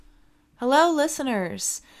Hello,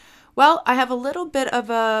 listeners. Well, I have a little bit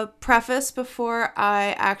of a preface before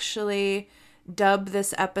I actually dub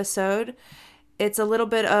this episode. It's a little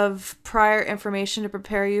bit of prior information to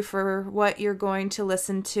prepare you for what you're going to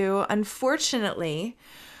listen to. Unfortunately,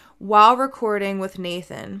 while recording with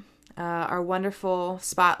Nathan, our wonderful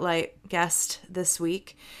spotlight guest this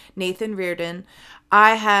week, Nathan Rearden,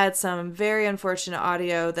 I had some very unfortunate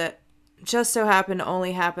audio that just so happened to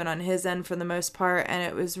only happen on his end for the most part, and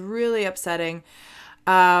it was really upsetting.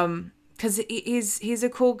 Because he's a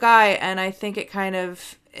cool guy, and I think it kind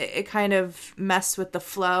of messed with the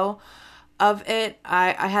flow of it.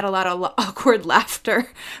 I had a lot of awkward laughter,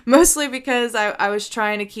 mostly because I was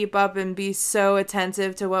trying to keep up and be so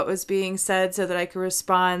attentive to what was being said so that I could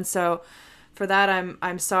respond. So for that,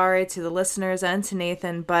 I'm sorry to the listeners and to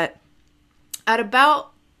Nathan. But at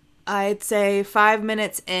about, I'd say, 5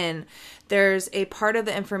 minutes in, there's a part of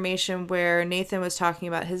the information where Nathan was talking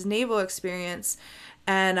about his naval experience,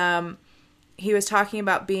 and he was talking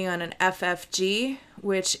about being on an FFG,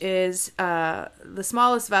 which is the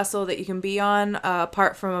smallest vessel that you can be on,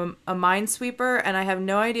 apart from a minesweeper. And I have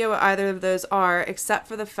no idea what either of those are, except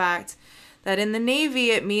for the fact that in the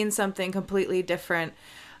Navy it means something completely different.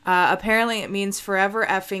 Apparently, it means forever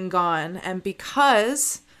effing gone. And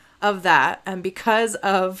because of that, and because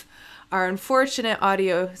of our unfortunate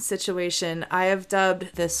audio situation, I have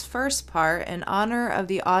dubbed this first part in honor of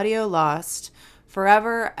the audio lost,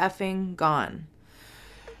 forever effing gone.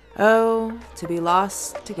 Oh, to be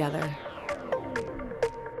lost together.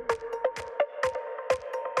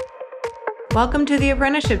 Welcome to the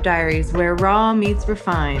Apprenticeship Diaries, where raw meets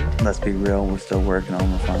refined. Let's be real, we're still working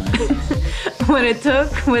on refining. What it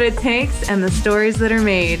took, what it takes, and the stories that are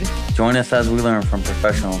made. Join us as we learn from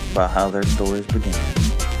professionals about how their stories began.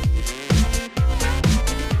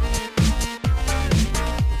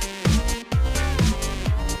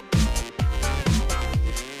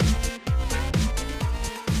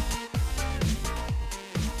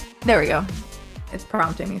 There we go. It's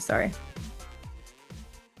prompting me, sorry.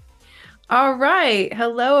 All right.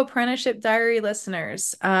 Hello, Apprenticeship Diary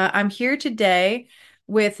listeners. I'm here today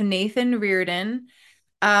with Nathan Rearden.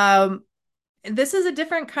 Um, this is a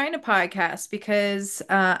different kind of podcast because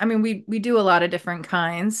we do a lot of different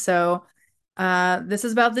kinds. So this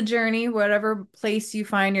is about the journey, whatever place you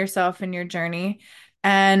find yourself in your journey.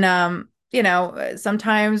 And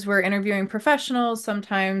sometimes we're interviewing professionals,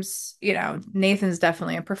 sometimes, Nathan's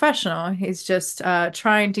definitely a professional. He's just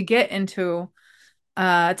trying to get into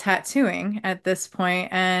tattooing at this point,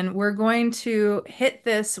 and we're going to hit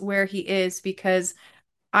this where he is because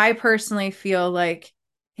I personally feel like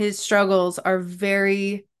his struggles are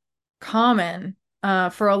very common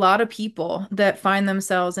for a lot of people that find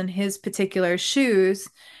themselves in his particular shoes.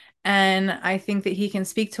 And I think that he can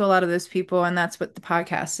speak to a lot of those people, and that's what the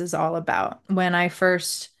podcast is all about. When I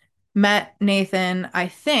first met Nathan, I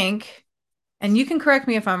think, and you can correct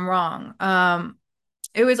me if I'm wrong,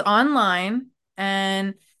 it was online,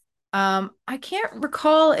 and I can't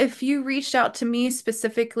recall if you reached out to me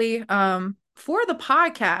specifically for the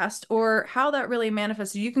podcast or how that really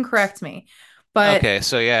manifested. You can correct me. But Okay,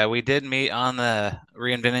 so yeah, we did meet on the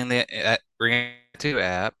Reinventing the Reinventing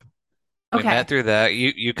app. We met okay, through that.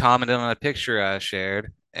 You commented on a picture I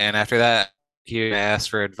shared, and after that, you asked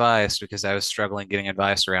for advice because I was struggling getting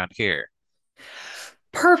advice around here.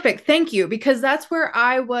 perfect. Thank you. Because that's where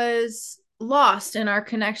I was lost in our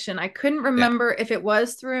connection. I couldn't Yeah, remember if it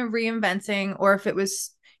was through reinventing or if it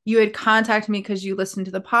was you had contacted me because you listened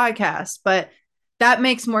to the podcast. But that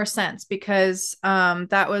makes more sense because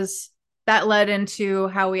that led into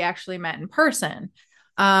how we actually met in person.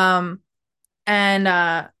 Um,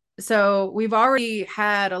 and so we've already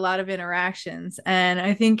had a lot of interactions, and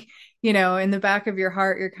I think, in the back of your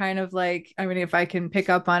heart you're kind of like, I mean, if I can pick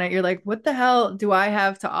up on it, you're like, what the hell do I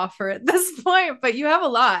have to offer at this point? But you have a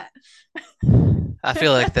lot. I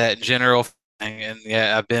feel like that general thing, and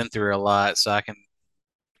yeah, I've been through a lot, so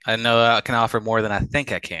I know I can offer more than I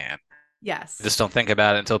think I can. I Yes. just don't think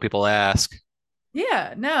about it until people ask.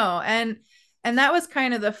 Yeah, no. And that was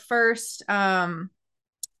kind of the first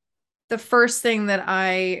thing that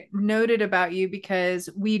I noted about you, because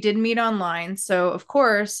we did meet online. So, of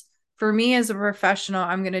course, for me as a professional,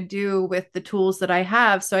 I'm going to do with the tools that I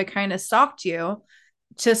have. So, I kind of stalked you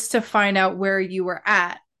just to find out where you were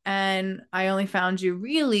at. And I only found you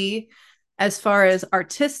really as far as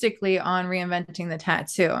artistically on reinventing the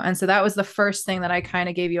tattoo. And so that was the first thing that I kind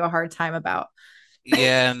of gave you a hard time about.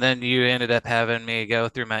 Yeah, and then you ended up having me go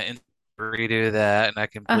through redo that, and I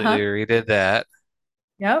completely Uh-huh. redid that.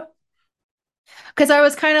 Yep. Because I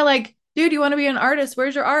was kind of like, dude, you want to be an artist?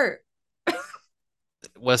 Where's your art? It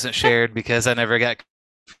wasn't shared because I never got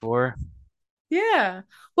before. Yeah.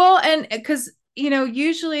 Well, and because,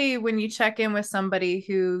 usually when you check in with somebody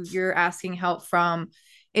who you're asking help from,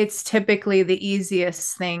 it's typically the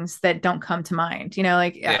easiest things that don't come to mind.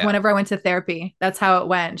 Like Yeah. whenever I went to therapy, that's how it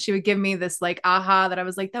went. She would give me this like aha that I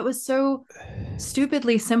was like, that was so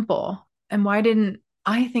stupidly simple. And why didn't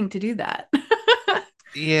I think to do that?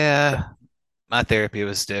 Yeah. My therapy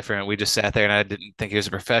was different. We just sat there and I didn't think he was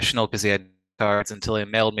a professional because he had cards until he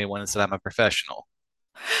mailed me one and said I'm a professional.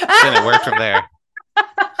 Then it worked from there.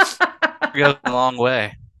 It goes a long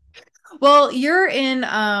way. Well, you're in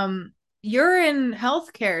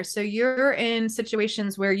healthcare, so you're in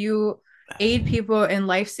situations where you aid people in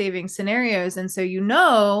life-saving scenarios, and so you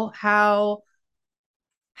know how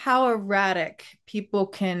erratic people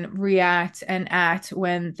can react and act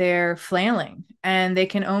when they're flailing, and they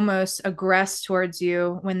can almost aggress towards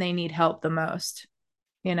you when they need help the most,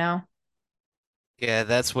 you know? Yeah,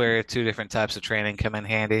 that's where two different types of training come in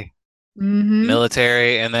handy. Mm-hmm.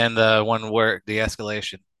 Military and then the one word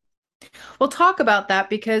de-escalation. We'll talk about that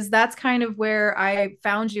because that's kind of where I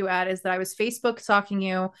found you at is that I was Facebook stalking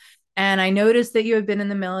you and I noticed that you had been in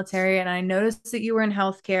the military and I noticed that you were in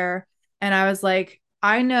healthcare and I was like,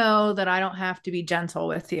 I know that I don't have to be gentle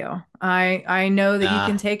with you. I know that you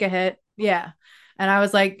can Nah. take a hit. Yeah. And I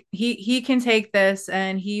was like, he can take this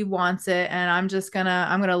and he wants it and I'm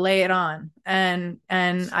gonna lay it on. And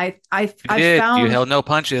You I did. You found held no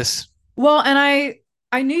punches. well and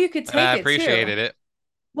I knew you could And I take it too. appreciated it.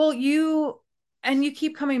 Well, you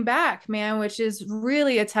keep coming back, man, which is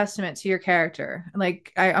really a testament to your character.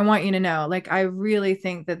 Like, I want you to know, like, I really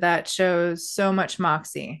think that that shows so much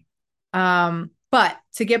moxie. But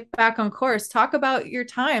to get back on course, talk about your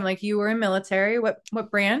time. Like, you were in military. What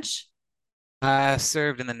branch? I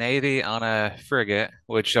served in the Navy on a frigate,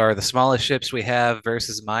 which are the smallest ships we have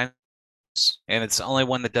versus mine. And it's the only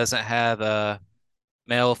one that doesn't have a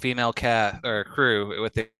male, female cat or crew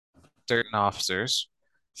with the certain officers.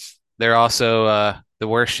 They're also the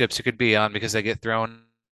worst ships you could be on because they get thrown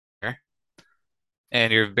there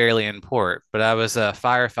and you're barely in port. But I was a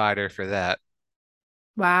firefighter for that.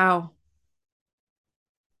 Wow,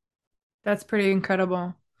 that's pretty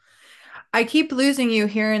incredible. I keep losing you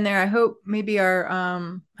here and there. I hope maybe our I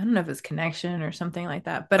don't know if it's connection or something like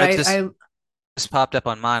that. But I I just popped up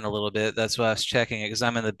on mine a little bit. That's why I was checking it because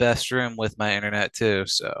I'm in the best room with my internet too.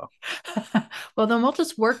 So well then we'll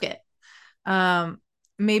just work it. Um,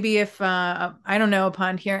 maybe if I don't know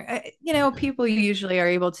upon hearing, people usually are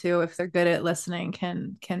able to, if they're good at listening,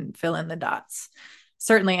 can fill in the dots.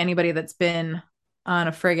 Certainly, anybody that's been on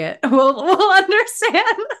a frigate will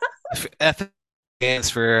understand. F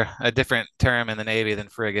stands for a different term in the Navy than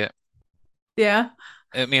frigate. Yeah,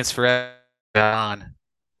 It means forever gone,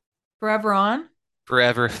 forever on.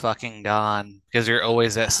 forever fucking gone because you're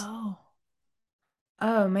always at. Oh,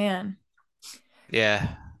 oh man.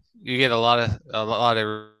 Yeah, you get a lot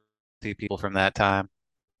of people from that time.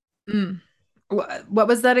 Mm. What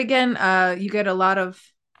was that again? You get a lot of.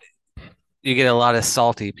 You get a lot of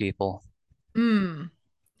salty people. Mm.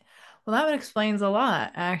 Well, that explains a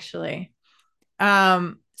lot, actually.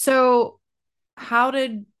 So how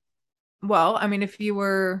did Well, I mean, if you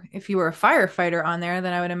were a firefighter on there,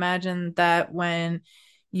 then I would imagine that when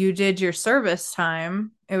you did your service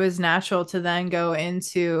time, it was natural to then go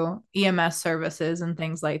into EMS services and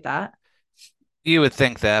things like that. You would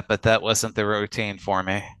think that, but that wasn't the routine for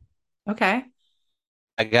me. Okay.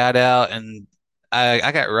 I got out and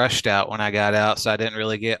I got rushed out when I got out, so I didn't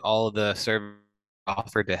really get all of the service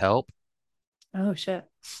offered to help. Oh shit.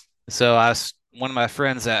 So one of my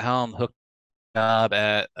friends at home hooked me up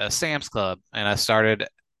at a Sam's Club, and I started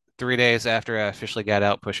 3 days after I officially got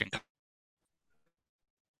out pushing.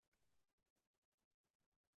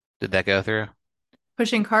 Did that go through?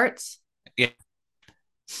 Pushing carts? Yeah,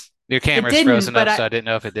 your It camera's didn't, frozen but up, so I didn't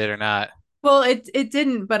know if it did or not. it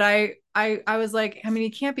didn't, but I was like, I mean,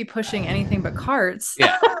 you can't be pushing anything but carts.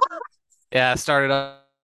 Yeah, yeah. I started up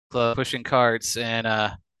pushing carts, and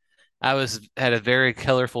I was had a very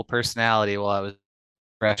colorful personality while I was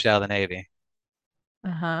fresh out of the Navy.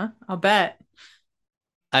 Uh-huh. I'll bet.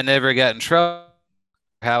 I never got in trouble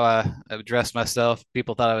for how I dressed myself.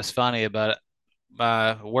 People thought I was funny, but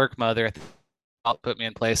my work mother at the put me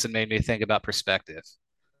in place and made me think about perspective.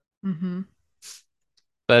 Mm-hmm.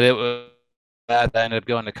 But it was bad. I ended up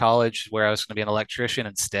going to college where I was going to be an electrician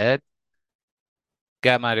instead.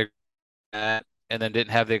 Got my degree in that, and then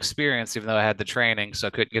didn't have the experience, even though I had the training, so I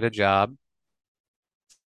couldn't get a job.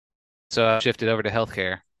 So I shifted over to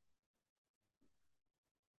healthcare.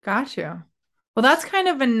 Got you. Well, that's kind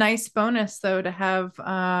of a nice bonus though to have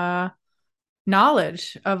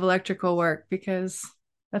knowledge of electrical work because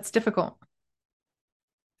that's difficult.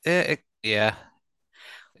 Yeah,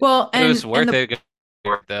 Well, it was and worth the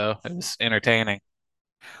it though. It was entertaining.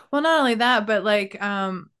 well, not only that, but like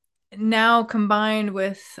now combined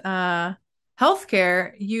with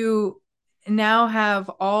healthcare, you now have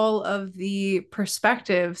all of the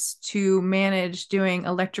perspectives to manage doing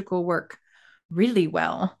electrical work really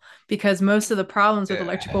well because most of the problems with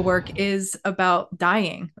electrical Yeah. work is about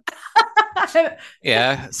dying.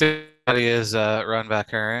 Yeah, so body is run by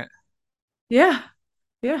current. Yeah,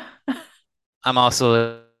 yeah. I'm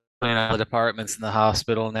also in all the departments in the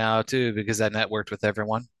hospital now too because I networked with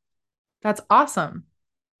everyone. That's awesome.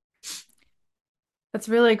 That's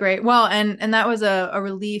really great. Well, and that was a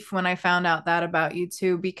relief when I found out that about you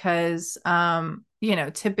too, because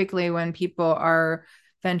typically when people are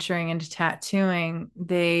venturing into tattooing,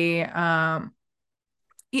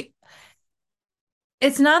 it-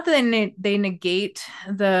 it's not that they negate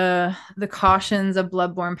the cautions of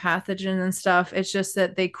bloodborne pathogens and stuff. It's just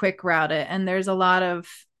that they quick route it. And there's a lot of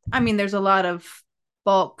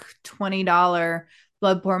bulk $20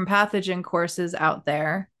 bloodborne pathogen courses out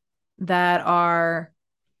there that are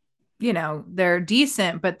they're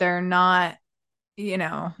decent, but they're not,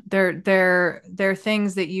 they're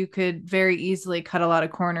things that you could very easily cut a lot of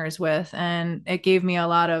corners with. And it gave me a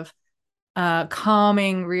lot of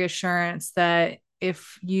calming reassurance that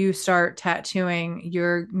if you start tattooing,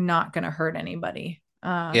 you're not going to hurt anybody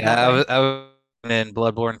Yeah, that way. I was in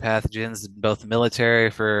bloodborne pathogens, both the military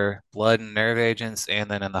for blood and nerve agents, and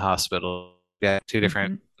then in the hospital. Yeah, two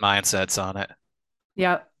different Mm-hmm. mindsets on it.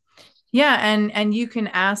 Yep. Yeah, and you can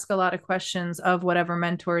ask a lot of questions of whatever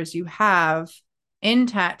mentors you have in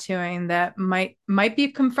tattooing that might be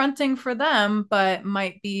confronting for them, but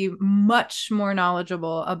might be much more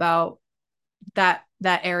knowledgeable about that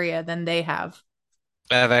area than they have.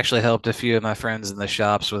 I've actually helped a few of my friends in the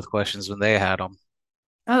shops with questions when they had them.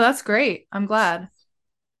 Oh, that's great. I'm glad.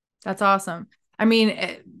 That's awesome. I mean,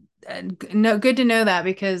 no, good to know that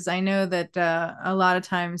because I know that a lot of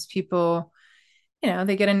times people,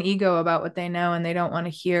 they get an ego about what they know and they don't want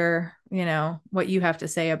to hear, what you have to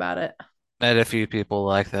say about it. Met a few people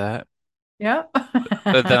like that. Yep.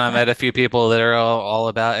 But then I met a few people that are all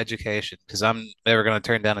about education because I'm never going to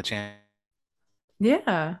turn down a chance.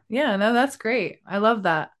 Yeah. Yeah. No, that's great. I love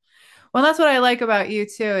that. Well, that's what I like about you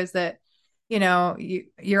too, is that,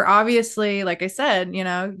 you're obviously, like I said,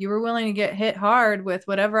 you were willing to get hit hard with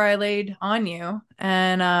whatever I laid on you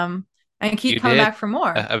and keep You coming did back for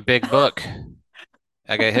more. a big book.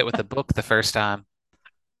 I got hit with a book the first time,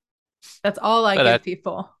 That's all I but I give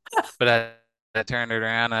people. but I turned it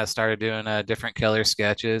around. I started doing different color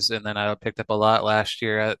sketches, and then I picked up a lot last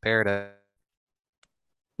year at Paradise.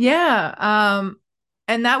 Yeah.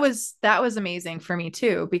 And that was amazing for me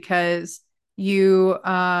too, because you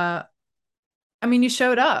I mean, you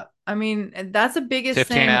showed up. I mean, that's the biggest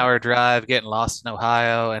 15 thing. hour drive, getting lost in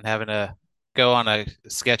Ohio, and having to go on a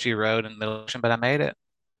sketchy road in the ocean, but I made it.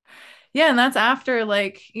 Yeah, and that's after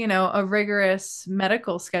like, a rigorous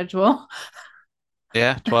medical schedule.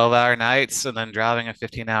 Yeah, 12-hour nights, and then driving a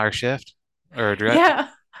 15-hour shift or a direct. Yeah.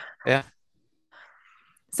 Yeah,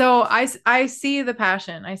 So I see the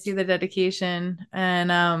passion, I see the dedication,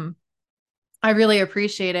 and I really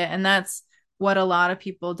appreciate it. And that's what a lot of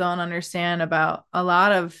people don't understand about a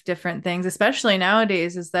lot of different things, especially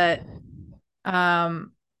nowadays, is that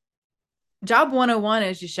um job 101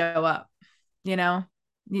 is you show up, you know,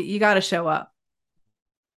 you got to show up.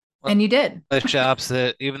 well, And you did.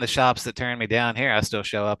 even the shops that turned me down here, I still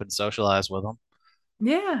show up and socialize with them.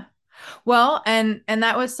 Yeah. Well, and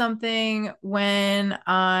that was something when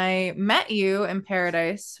I met you in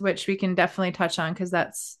Paradise, which we can definitely touch on because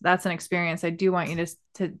that's an experience I do want you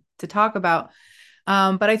to talk about.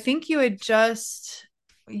 But I think you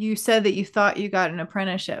said that you thought you got an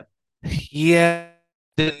apprenticeship. Yeah,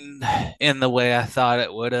 didn't in the way I thought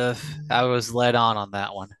it would have. I was led on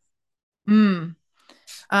that one. Mm.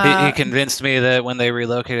 He Uh, convinced me that when they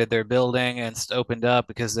relocated their building and opened up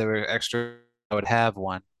because they were extra, I would have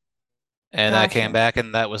one. And I came gotcha. back,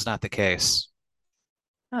 and that was not the case.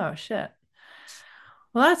 Oh shit.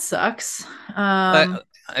 Well, that sucks. But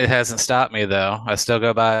it hasn't stopped me though. I still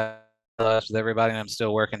go by with everybody, and I'm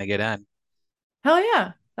still working to get in. Hell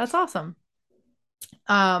yeah, that's awesome.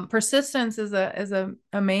 Persistence is a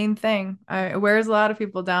main thing. It wears a lot of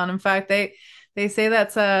people down. In fact, they say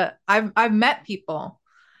I've met people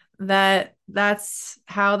that's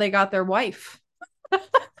how they got their wife.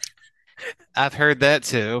 I've heard that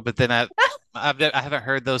too, but then I haven't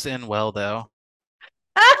heard those end well though.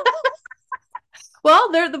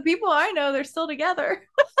 Well, they're the people I know, they're still together.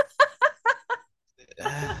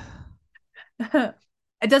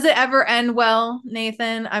 Does it ever end well,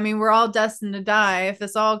 Nathan? I mean, we're all destined to die. If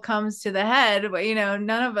this all comes to the head, but none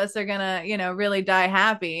of us are gonna, really die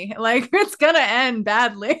happy. Like it's gonna end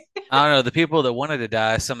badly. I don't know. The people that wanted to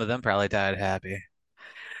die, some of them probably died happy.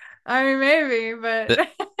 I mean, maybe, But, but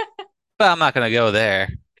but I'm not gonna go there.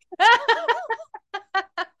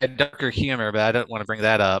 A darker humor, but I don't want to bring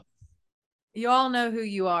that up. you all know who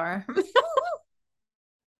you are.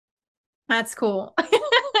 That's cool.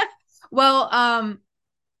 Well,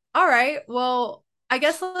 all right. Well, I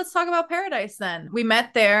guess let's talk about Paradise then. We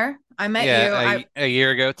met there. I met you. Yeah, a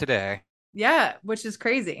year ago today, Yeah, which is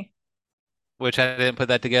crazy. which I didn't put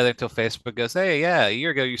that together until Facebook goes, "Hey, yeah, a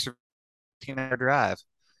year ago you survived a 15-hour drive."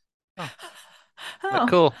 Oh, like Oh,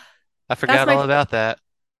 cool. I that's forgot all about that.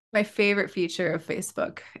 my favorite feature of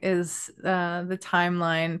Facebook is the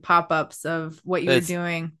timeline pop-ups of what you But were it's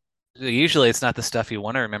doing. usually it's not the stuff you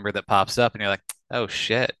want to remember that pops up, and you're like, "Oh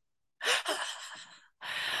shit."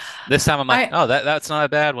 This time I'm like, I "Oh, that's not a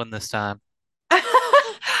bad one this time."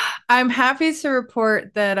 I'm happy to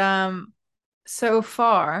report that so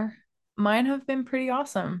far mine have been pretty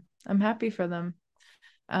awesome. I'm happy for them.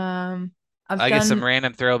 Um I've I get some done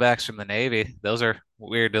random throwbacks from the Navy. Those are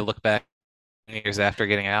weird to look back years after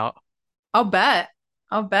getting out. I'll bet.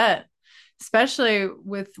 I'll bet. Especially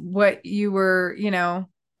with what you were,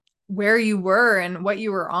 where you were and what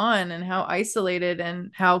you were on and how isolated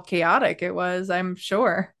and how chaotic it was, I'm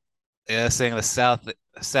sure. Yeah, seeing the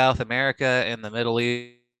South America and the Middle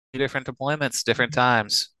East, different deployments, different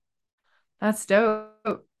times. That's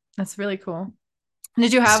dope. That's really cool.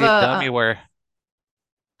 Did you To have see how dumb you a were.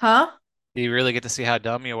 huh? You really get to see how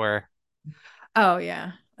dumb you were. Oh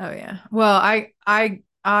yeah. Oh yeah. Well,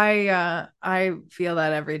 I feel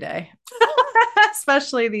that every day.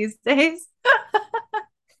 Especially these days.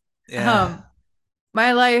 Yeah. Um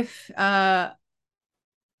my life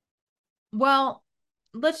well,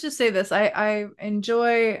 let's just say this. I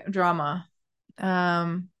enjoy drama.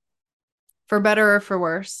 Um for better or for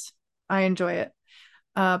worse. I enjoy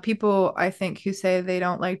it. People I think who say they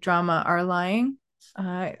don't like drama are lying.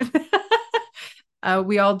 Uh,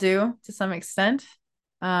 we all do to some extent.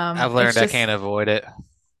 I've It's learned I just can't avoid it.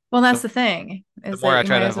 well, that's The, the thing the is more that I you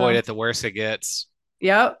try might to as avoid well. it, the worse it gets.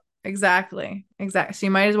 Yep, exactly, exactly. So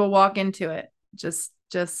you might as well walk into it. Just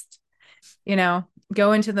you know,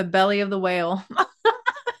 go into the belly of the whale,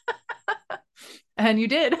 and you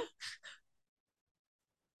did.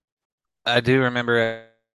 I do remember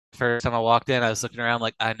first time I walked in, I was looking around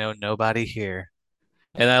like I know nobody here.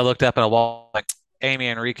 And then I looked up and I walked like Amy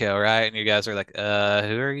and Rico, right? And you guys are like, who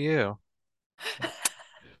are you?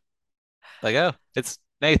 Like, oh, it's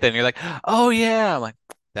Nathan. You're like, oh yeah. I'm like,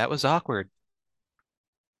 that was awkward.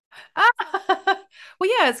 Well,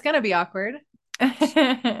 yeah, it's gonna be awkward.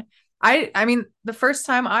 I mean, the first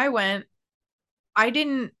time I went, I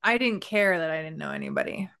didn't care that I didn't know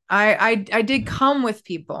anybody. I did come with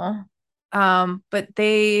people, but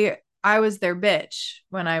I was their bitch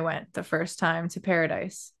when I went the first time to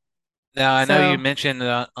Paradise. Now I know you So, mentioned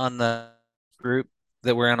on the group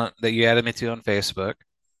that we're in that you added me to on Facebook.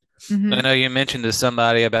 I mhm. know you mentioned to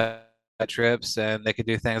somebody about trips and they could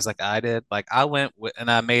do things like I did. Like I went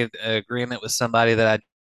and I made an agreement with somebody that I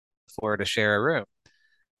for to share a room.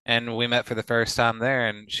 And we met for the first time there,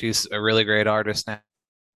 and she's a really great artist now.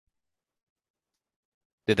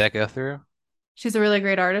 Did that go through? She's a really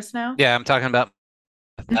great artist now. Yeah, I'm talking about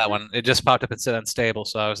that Mhm. one. It just popped up and said unstable,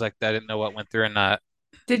 so I was like, I didn't know what went through or not.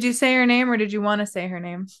 Did you say her name or did you want to say her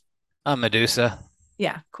name? Medusa.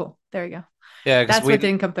 Yeah, cool. There we go. Yeah, because That's what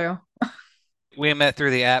didn't come through. we met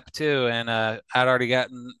through the app too, and I'd already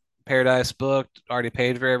gotten Paradise booked, already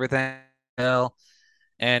paid for everything. Hell,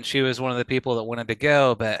 and she was one of the people that wanted to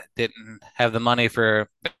go, but didn't have the money for.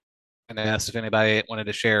 And asked if anybody wanted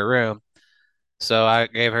to share a room. So I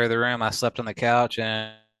gave her the room. I slept on the couch,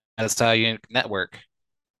 and that's how you network.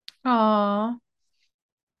 Aw,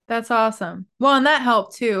 that's awesome. Well, and that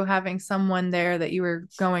helped too, having someone there that you were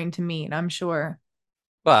going to meet, I'm sure.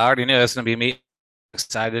 Well, I already knew I was going to be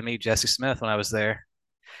excited to meet Jesse Smith when I was there.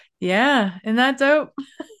 Yeah, isn't that dope?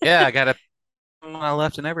 Yeah, I got a when I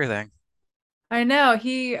left and everything. I know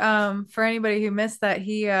he for anybody who missed that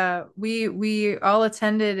we all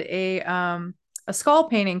attended a skull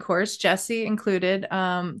painting course, Jesse included,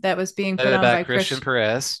 that was being put on About by Christian Chris.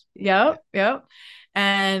 Perez. Yeah. Yep.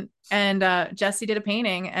 And Jesse did a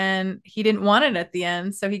painting and he didn't want it at the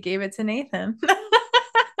end, so he gave it to Nathan.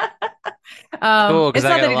 Cool, because It's I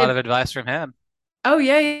not got that a he lot of did. advice from him. Oh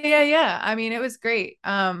yeah. I mean, it was great.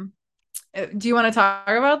 Do you want to talk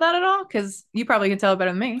about that at all? Because you probably can tell it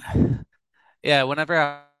better than me. Yeah, whenever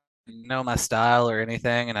I know my style or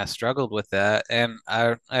anything, and I struggled with that, and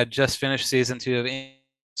I just finished season 2 of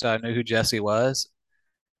so I knew who Jesse was.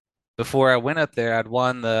 Before I went up there, I'd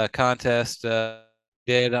won the contest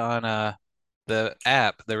did on the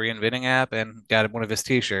app, the Reinventing app, and got one of his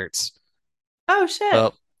T-shirts. Oh shit.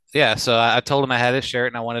 Well, yeah, so I told him I had his shirt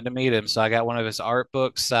and I wanted to meet him, so I got one of his art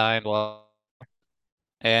books signed.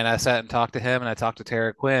 And I sat and talked to him, and I talked to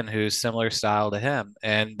Tara Quinn, who's similar style to him,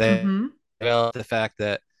 and they Mm-hmm. developed the fact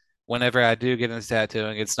that whenever I do get into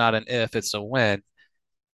tattooing, it's not an if, it's a when.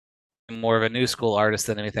 I'm more of a new school artist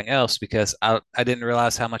than anything else because I didn't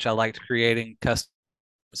realize how much I liked creating customs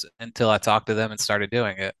until I talked to them and started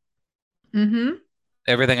doing it. Mm-hmm.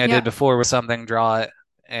 Everything I did Yeah. before was something, draw it,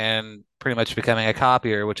 and pretty much becoming a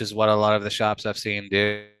copier, which is what a lot of the shops I've seen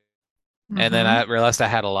do. And then I Mm-hmm. realized I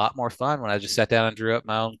had a lot more fun when I just sat down and drew up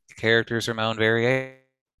my own characters or my own variation.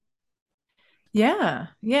 Yeah.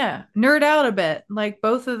 Yeah. Nerd out a bit. Like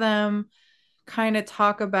both of them kind of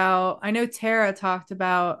talk about, I know Tara talked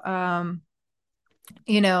about how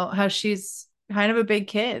she's kind of a big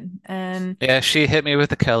kid and Yeah, she hit me with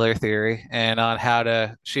the color theory and on how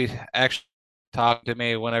to. She actually talked to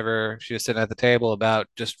me whenever she was sitting at the table about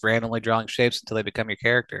just randomly drawing shapes until they become your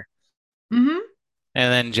character. mm-hmm.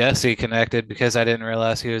 And then Jesse connected because I didn't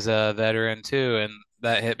realize he was a veteran too, and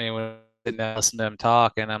that hit me when I didn't listen to him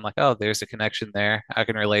talk. And I'm like, oh, there's a connection there. I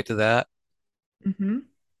can relate to that. Mm-hmm.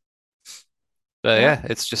 But Yep. yeah,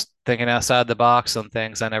 it's just thinking outside the box on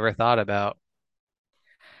things I never thought about.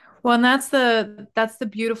 Well, and that's the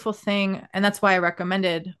beautiful thing, and that's why I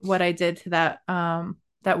recommended what I did to that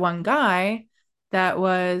one guy that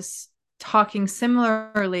was talking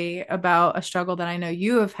similarly about a struggle that I know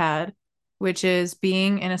you have had, which is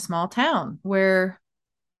being in a small town where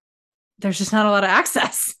there's just not a lot of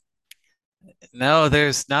access. No,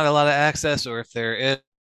 there's not a lot of access, or if there is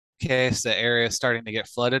a case, the area is starting to get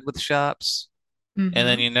flooded with shops. And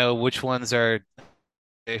then Mm-hmm. you know which ones are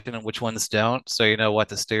and which ones don't, so you know what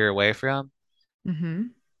to steer away from. Mm-hmm.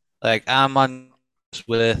 Like I'm on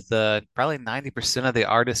with probably 90% of the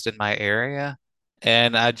artists in my area,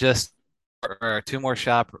 and I just or two more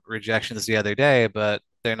shop rejections the other day, but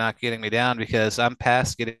they're not getting me down because I'm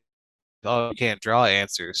past getting oh you can't draw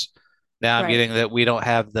answers. Now I'm Right. getting that we don't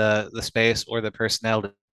have the space or the personnel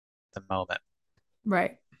at the moment,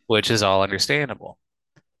 Right. which is all understandable.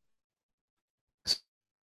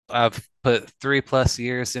 I've put 3+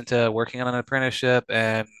 years into working on an apprenticeship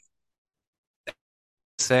and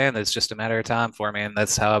saying it's just a matter of time for me, and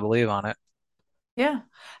that's how I believe on it. Yeah.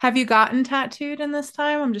 Have you gotten tattooed in this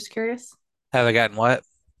time? I'm just curious. Have I gotten what?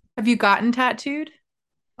 Have you gotten tattooed?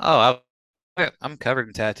 Oh, I'm covered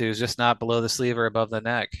in tattoos, just not below the sleeve or above the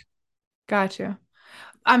neck. Gotcha.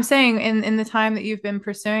 I'm saying in the time that you've been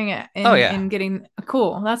pursuing it Oh in yeah, getting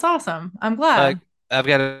cool. That's awesome. I'm like glad. I've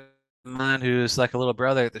got a man who's like a little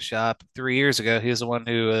brother at the shop. 3 years ago, he was the one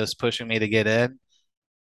who was pushing me to get in.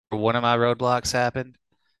 One of my roadblocks happened,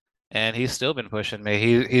 and he's still been pushing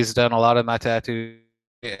me. He's done a lot of my tattoos,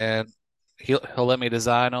 and he'll let me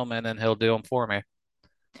design them, and then he'll do them for me.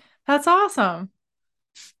 That's awesome.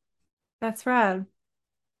 That's rad.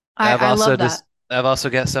 I I've I also love that. just I've also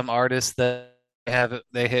got some artists that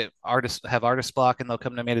they hit artists have artist block and they'll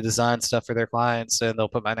come to me to design stuff for their clients and they'll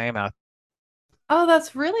put my name out. Oh,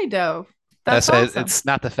 that's really dope. I That's said awesome. it's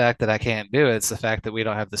not the fact that I can't do it, it's the fact that we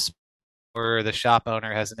don't have the or the shop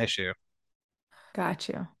owner has an issue. Got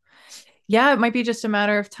you. Yeah, it might be just a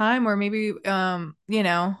matter of time, or maybe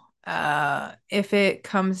if it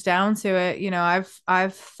comes down to it,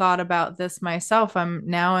 I've thought about this myself. I'm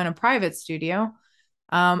now in a private studio.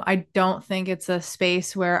 I don't think it's a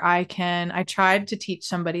space where I tried to teach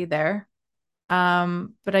somebody there.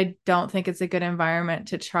 But I don't think it's a good environment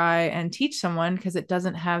to try and teach someone because it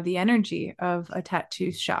doesn't have the energy of a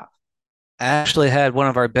tattoo shop. I actually had one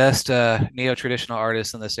of our best neo-traditional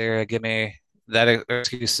artists in this area give me that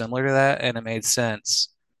excuse similar to that, and it made sense.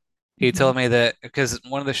 He Hmm. told me that because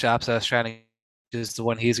one of the shops I was trying to is the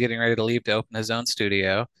one he's getting ready to leave to open his own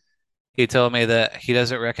studio. He told me that he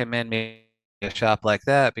doesn't recommend me a shop like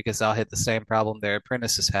that because I'll hit the same problem their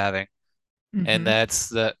apprentice is having, and Hmm. that's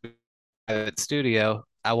the private studio.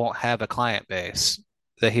 I won't have a client base.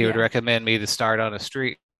 That he would Yeah. recommend me to start on a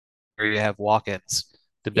street where you have walk-ins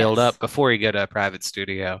to build Yes. up before you go to a private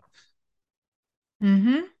studio.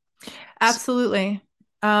 Hmm. Absolutely.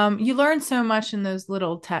 You learn so much in those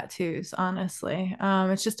little tattoos, honestly.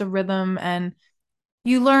 It's just a rhythm and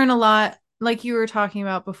you learn a lot, like you were talking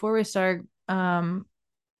about before we start recording,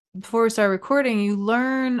 you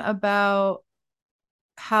learn about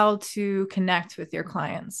how to connect with your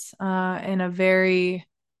clients in a very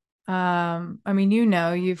I mean,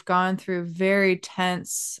 you've gone through very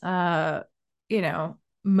tense you know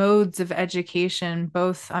modes of education,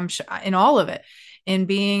 both I'm sure in all of it, in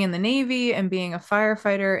being in the Navy and being a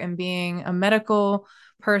firefighter and being a medical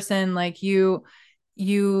person, like you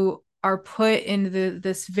are put into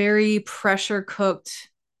this very pressure cooked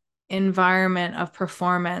environment of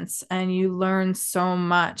performance, and you learn so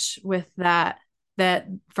much with that, that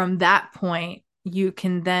from that point you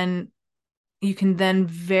can then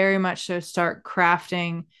very much so start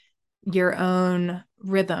crafting your own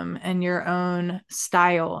rhythm and your own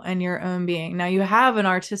style and your own being. Now you have an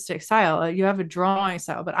artistic style, you have a drawing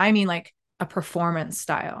style, but I mean like a performance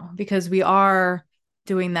style, because we are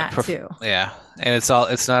doing that too. Yeah, and it's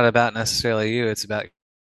not about necessarily you, it's about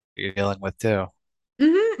you're dealing with too.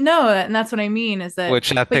 No, and that's what I mean is that,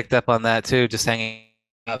 Which I but picked up on that too, just hanging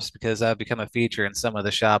ups because I've become a feature in some of the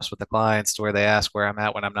shops with the clients to where they ask where I'm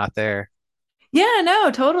at when I'm not there. yeah, no,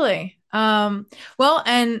 totally. Well,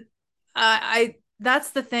 and I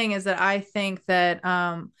that's the thing, is that I think that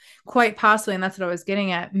quite possibly, and that's what I was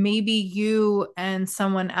getting at, maybe you and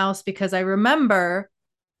someone else, because I remember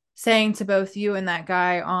saying to both you and that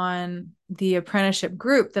guy on the apprenticeship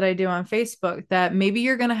group that I do on Facebook that maybe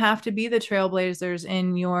you're going to have to be the trailblazers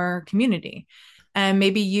in your community. And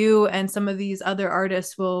maybe you and some of these other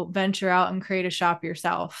artists will venture out and create a shop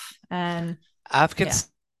yourself. And I've yeah.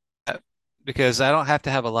 considered because I don't have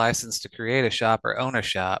to have a license to create a shop or own a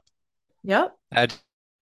shop. Yep. I just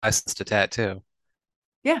have a license to tattoo.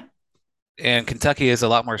 Yeah. And Kentucky is a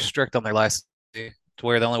lot more strict on their licensing, to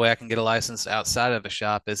where the only way I can get a license outside of a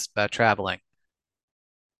shop is by traveling.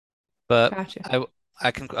 But Gotcha.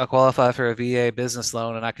 I qualify for a VA business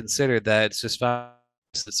loan, and I considered that it's just fine.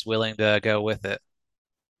 It's willing to go with it.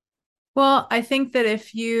 Well, I think that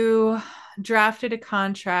if you drafted a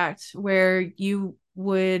contract where you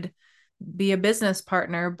would be a business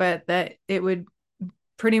partner, but that it would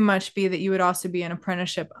pretty much be that you would also be an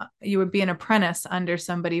apprenticeship, you would be an apprentice under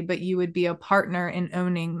somebody, but you would be a partner in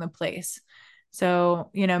owning the place. So,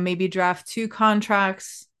 maybe draft two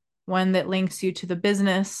contracts, one that links you to the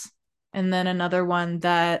business, and then another one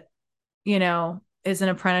that, is an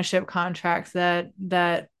apprenticeship contract that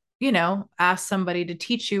asks somebody to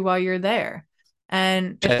teach you while you're there.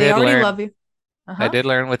 And I if they did already learn. love you, I uh-huh. did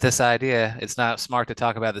learn with this idea. It's not smart to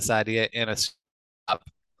talk about this idea in a shop.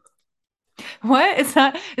 What?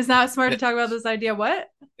 It's not smart to talk about this idea. What?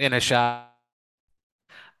 In a shop,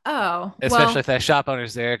 Oh, especially well, if that shop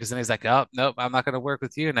owner's there, because then he's like, "Oh, nope, I'm not going to work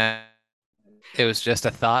with you now." It was just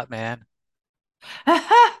a thought, man.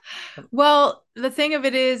 well, the thing of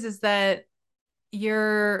it is that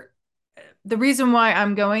you're the reason why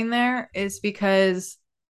I'm going there is because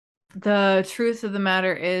the truth of the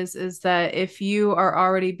matter is that if you are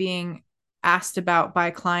already being asked about by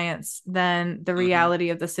clients, then the Hmm. reality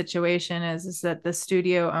of the situation is that the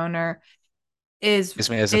studio owner is Gives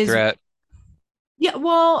me as a is threat. yeah,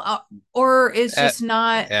 well, or is Uh, just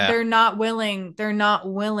not, yeah, they're not willing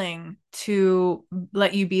to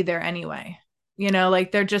let you be there anyway.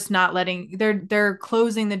 Like they're just not letting, they're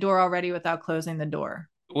closing the door already without closing the door.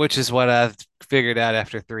 which is what I've figured out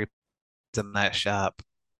after 3 in that shop.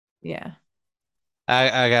 Yeah.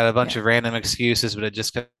 I got a bunch Yeah. of random excuses, but it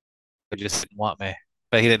just didn't want me.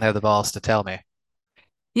 But he didn't have the balls to tell me.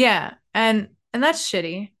 Yeah. And that's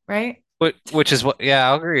shitty, right? Which is what, yeah,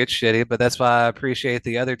 I'll agree it's shitty, but that's why I appreciate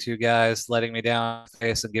the other two guys letting me down the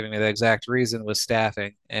face and giving me the exact reason was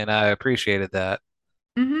staffing, and I appreciated that.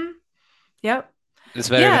 Mm-hmm. Yep. It's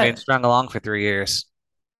better than being Yeah. strung along for 3 years.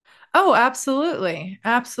 Oh, absolutely.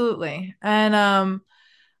 Absolutely. And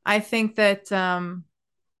I think that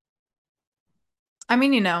I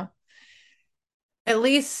mean, at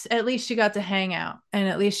least you got to hang out, and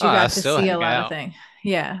at least Oh, you I got to still see a hang lot of out. things.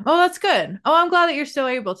 Yeah. Oh, that's good. Oh, I'm glad that you're still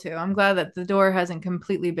able to. I'm glad that the door hasn't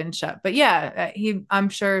completely been shut. But yeah, I'm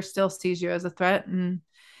sure still sees you as a threat, and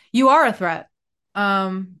you are a threat.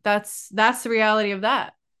 That's the reality of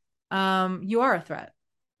that. You are a threat.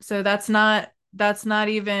 So that's not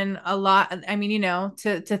even a lot. I mean,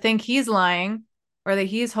 to think he's lying or that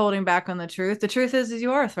he's holding back on the truth. The truth is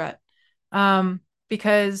you are a threat.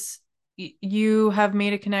 Because you have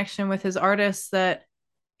made a connection with his artists that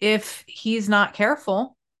if he's not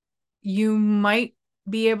careful, you might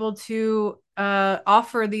be able to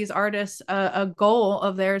offer these artists a goal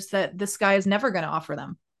of theirs that this guy is never going to offer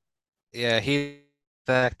them. Yeah, the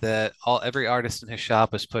fact that all every artist in his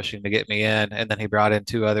shop was pushing to get me in, and then he brought in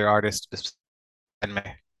two other artists to sign me.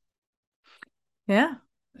 Yeah.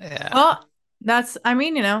 Yeah, Well, I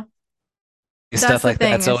mean, that's stuff the like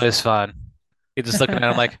thing that's is, always fun. You just looking at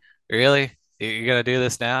him like, really? You're gonna do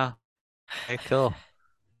this now? Hey, cool,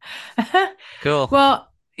 cool. well,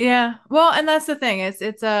 yeah. Well, and that's the thing. It's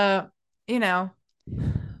you know,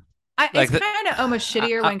 it's Like the, kind of almost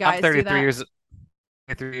shittier when I'm guys do 33 that. years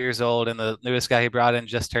 3 years old, and the newest guy he brought in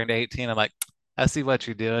just turned 18. I'm like, I see what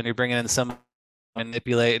you're doing. You're bringing in some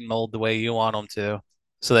manipulate and mold the way you want them to,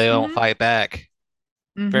 so they don't Mm-hmm. fight back.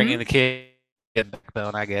 Bringing Mm-hmm. the kid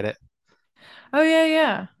backbone, I get it. Oh yeah,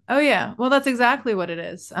 yeah. Oh yeah. Well, that's exactly what it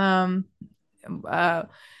is. Uh, I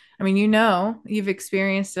mean, you've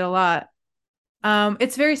experienced it a lot.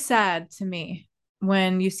 It's very sad to me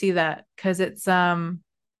when you see that because it's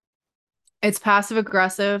passive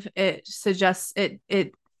aggressive. It suggests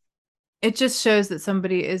it just shows that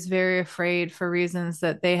somebody is very afraid for reasons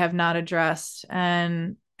that they have not addressed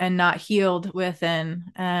and not healed within.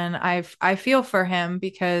 And I feel for him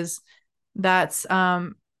because that's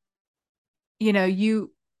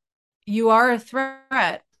you are a threat,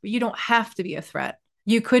 but you don't have to be a threat.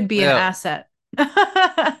 You could be an Well, asset.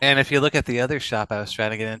 and if you look at the other shop I was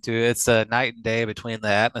trying to get into, it's a night and day between the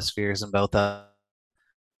atmospheres in both of them.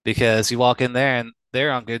 Because you walk in there and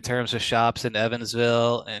they're on good terms with shops in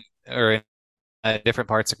Evansville and or in different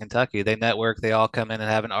parts of Kentucky. They network, they all come in and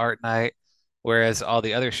have an art night, whereas all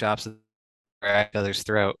the other shops are at each other's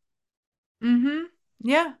throat. Mm-hmm.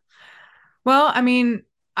 Yeah. Well, I mean,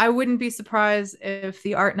 I wouldn't be surprised if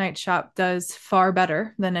the art night shop does far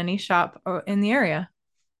better than any shop in the area.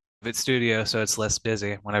 It's studio, so it's less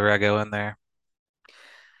busy whenever I go in there.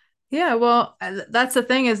 Yeah, well, that's the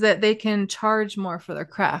thing is that they can charge more for their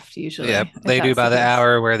craft Yeah, usually, if they do that's the by the case.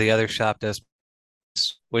 hour where the other shop does,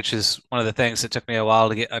 which is one of the things that took me a while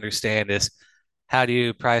to get understand is how do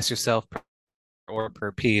you price yourself per or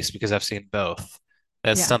per piece because I've seen both.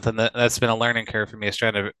 That's Yeah. something that's been a learning curve for me is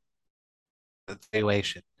trying to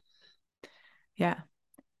evaluation. Yeah.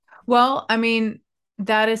 Well, I mean,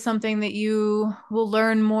 that is something that you will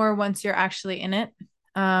learn more once you're actually in it.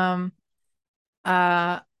 Um,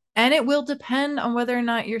 uh, and it will depend on whether or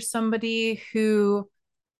not you're somebody who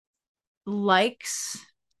likes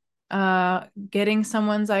getting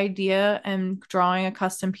someone's idea and drawing a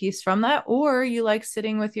custom piece from that, or you like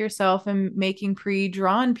sitting with yourself and making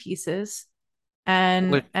pre-drawn pieces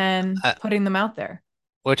Which and I, putting them out there.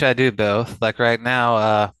 which I do both. Like right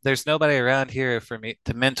now, there's nobody around here for me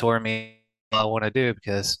to mentor me what I want to do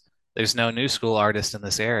because there's no new school artist in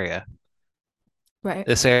this area. Right.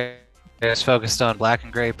 This area is focused on black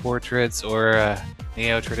and gray portraits or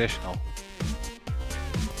neo-traditional.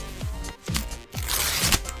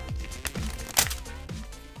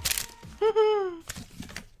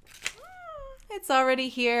 It's already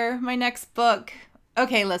here. My next book.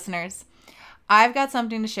 Okay, listeners, I've got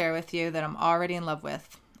something to share with you that I'm already in love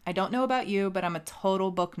with. I don't know about you, but I'm a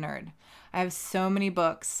total book nerd. I have so many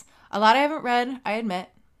books. A lot I haven't read, I admit.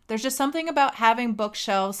 There's just something about having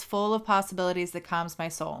bookshelves full of possibilities that calms my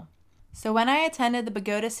soul. So when I attended the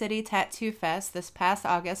Pagoda City Tattoo Fest this past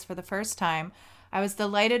August for the first time, I was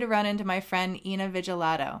delighted to run into my friend Ina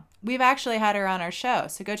Vigilato. We've actually had her on our show,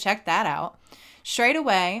 so go check that out. Straight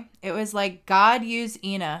away, it was like God used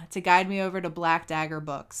Ina to guide me over to Black Dagger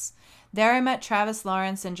Books. There I met Travis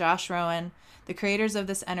Lawrence and Josh Rowan, the creators of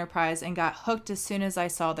this enterprise, and got hooked as soon as I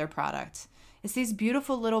saw their product. It's these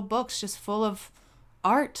beautiful little books just full of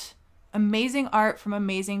art, amazing art from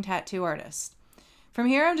amazing tattoo artists. From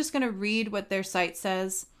here, I'm just going to read what their site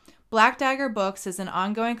says. Black Dagger Books is an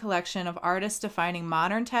ongoing collection of artists defining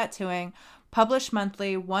modern tattooing, published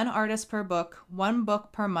monthly, one artist per book, one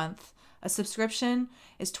book per month. A subscription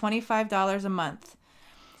is $25 a month.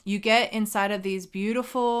 You get inside of these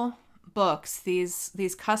beautiful books,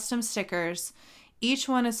 these custom stickers. Each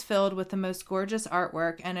one is filled with the most gorgeous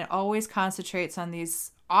artwork, and it always concentrates on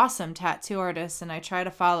these awesome tattoo artists. And I try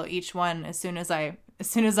to follow each one as soon as I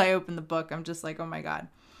open the book. I'm just like, oh my god.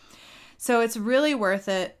 So it's really worth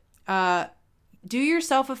it. Do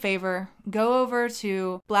yourself a favor. Go over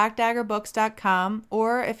to blackdaggerbooks.com,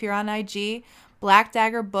 or if you're on IG, Black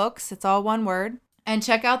Dagger Books. It's all one word, and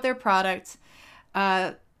check out their product.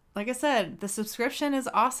 Uh, like I said, the subscription is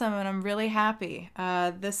awesome, and I'm really happy.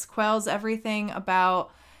 This quells everything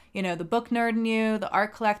about, the book nerd in you, the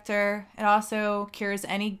art collector. It also cures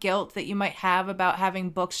any guilt that you might have about having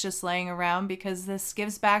books just laying around, because this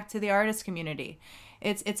gives back to the artist community.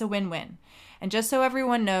 It's a win-win. And just so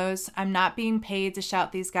everyone knows, I'm not being paid to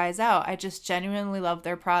shout these guys out. I just genuinely love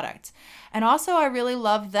their product. And also, I really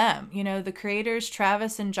love them. The creators,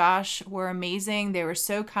 Travis and Josh, were amazing. They were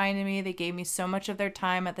so kind to me. They gave me so much of their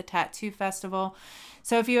time at the Tattoo Festival.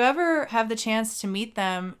 So if you ever have the chance to meet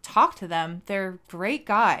them, talk to them. They're great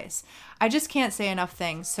guys. I just can't say enough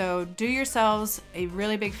things. So do yourselves a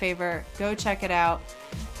really big favor. Go check it out.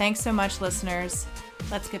 Thanks so much, listeners.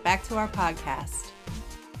 Let's get back to our podcast.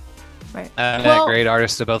 Right. I met Well, great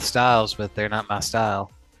artists of both styles, but they're not my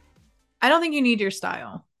style. I don't think you need your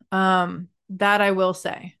style. That I will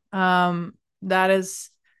say. That is,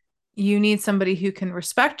 you need somebody who can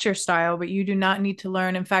respect your style, but you do not need to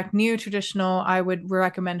learn. In fact, neo traditional, I would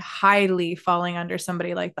recommend highly falling under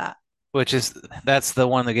somebody like that. Which is that's the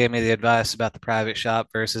one that gave me the advice about the private shop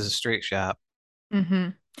versus a street shop. Hmm.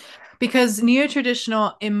 Because neo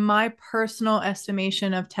traditional, in my personal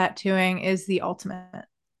estimation of tattooing, is the ultimate.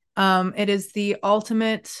 It is the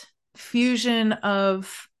ultimate fusion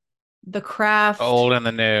of the craft, Old and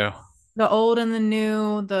the new. the old and the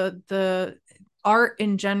new, the art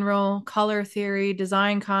in general, color theory,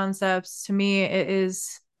 design concepts. To me, it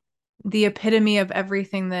is the epitome of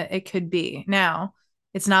everything that it could be. Now,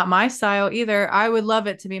 it's not my style either. I would love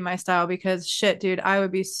it to be my style because shit, dude, I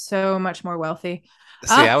would be so much more wealthy.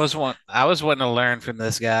 See, Uh, I was wanting to learn from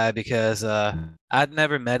this guy because I'd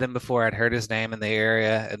never met him before. I'd heard his name in the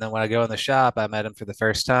area, and then when I go in the shop, I met him for the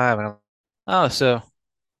first time, and I'm, oh, so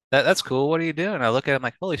that's cool. What are you doing? I look at him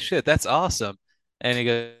like, holy shit, that's awesome. And he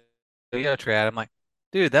goes, yeah, Trad. I'm like,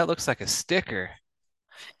 dude, that looks like a sticker.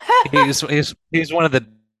 He's one of the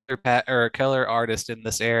pat or color artists in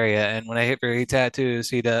this area, and when I hit for he tattoos,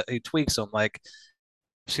 he tweaks them like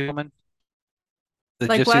see woman, the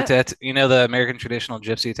like gypsy what? tattoo. You know the American traditional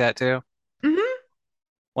gypsy tattoo. Mm-hmm.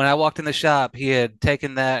 When I walked in the shop, he had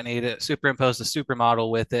taken that and he'd superimposed a supermodel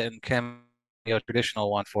with it and came a traditional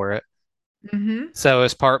one for it. Mm-hmm. So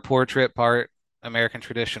it's part portrait, part American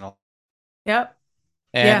traditional. Yep.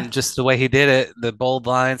 Yeah. And just the way he did it, the bold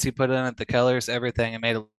lines he put in it, the colors, everything, it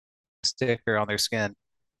made a sticker on their skin.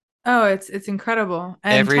 Oh, it's incredible.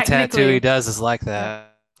 And Every tattoo he technically, does is like yeah.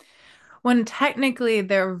 that. When technically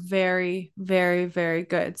they're very, very, very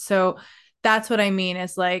good. So that's what I mean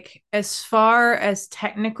is like as far as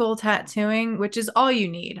technical tattooing, which is all you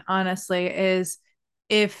need, honestly, is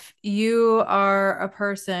if you are a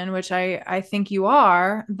person, which I think you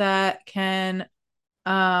are, that can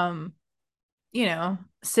um, you know,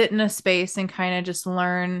 sit in a space and kind of just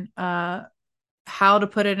learn how to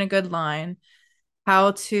put in a good line,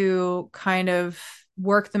 how to kind of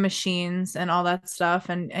work the machines and all that stuff,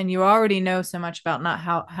 and you already know so much about not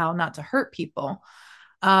how not to hurt people.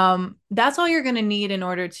 That's all you're going to need in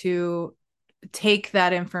order to take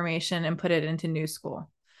that information and put it into new school.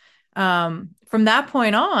 From that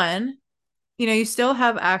point on, you know, you still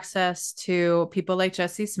have access to people like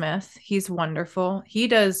Jesse Smith. He's wonderful. He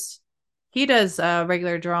does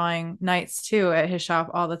regular drawing nights too at his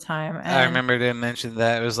shop all the time. I And remember they mentioned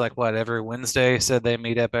that it was like what every Wednesday said they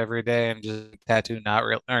meet up every day and just tattoo not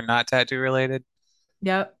real or not tattoo related.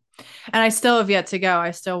 yep. And I still have yet to go.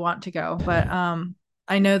 I still want to go, but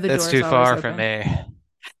I know the That's door is too always far from open. me.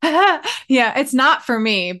 Yeah, it's not for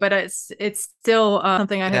me, but it's still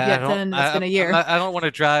something I have Yeah, yet done. It's been a I'm year. not, I don't want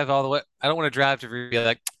to drive all the way. I don't want to drive to be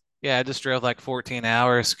like, yeah, I just drove like 14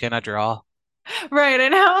 hours. Can I draw? Right, I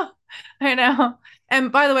know. I know.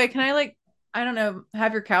 And by the way, can I like I don't know,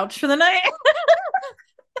 have your couch for the night?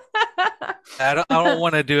 I don't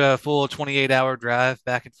want to do a full 28-hour drive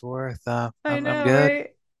back and forth. I I'm know, good. right?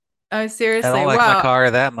 Oh, I seriously. don't like my Wow.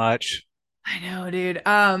 car that much. I know, dude.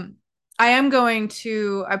 I am going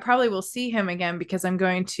to, I probably will see him again because I'm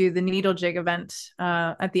going to the Needle Jig event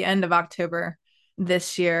at the end of October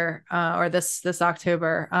this year, or this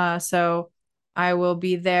October. So I will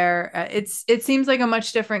be there. It seems like a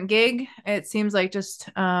much different gig. It seems like just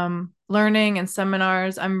learning and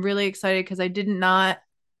seminars. I'm really excited because I did not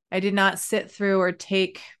sit through or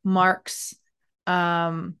take Mark's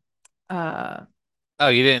um uh Oh,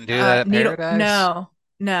 you didn't do that at needle. Paradise?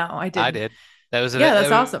 No, I I didn't. did. That was Yeah, that that's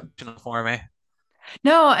was awesome. emotional for me.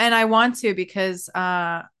 No, and I want to because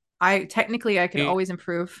I technically I could He, always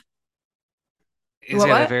improve. he's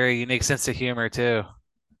got a What? very unique sense of humor too.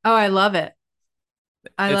 Oh, I love it.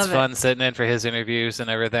 I It's love it. fun sitting in for his interviews and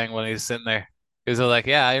everything when he's sitting there. Because they're like,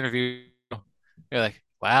 yeah, I interviewed. You're like,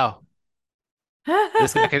 wow,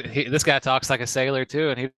 this guy talks like a sailor too,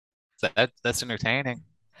 and that's entertaining.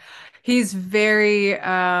 He's very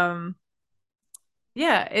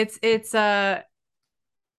yeah, it's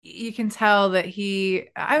you can tell that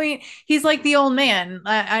I mean, he's like the old man.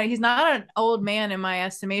 He's not an old man in my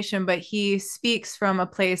estimation, but he speaks from a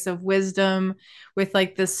place of wisdom with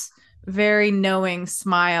like this very knowing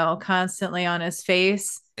smile constantly on his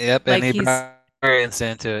face. Yep, and Like he he's, brought experience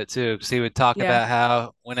into it too, because he would talk yeah, about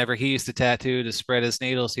how whenever he used to tattoo to spread his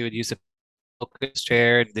needles, he would use a his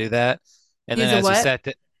chair and do that. And then he's a as he what? sat,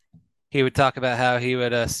 he would talk about how he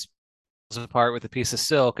would apart with a piece of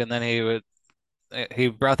silk, and then he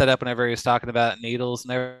brought that up whenever he was talking about needles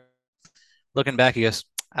and everything. Looking back, he goes,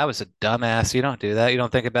 "I was a dumbass. You don't do that. You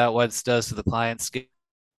don't think about what it does to the client's skin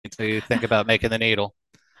until you think about making the needle."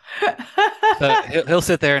 So he'll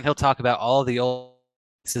sit there and he'll talk about all the old.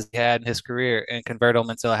 he had in his career and convert them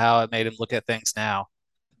into how it made him look at things now.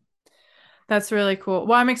 That's really cool.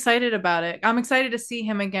 Well, I'm excited about it. I'm excited to see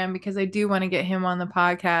him again because I do want to get him on the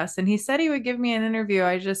podcast. And he said he would give me an interview.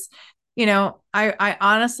 I just, I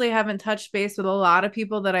honestly haven't touched base with a lot of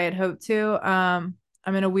people that I had hoped to. I'm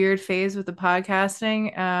in a weird phase with the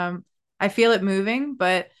podcasting. I feel it moving,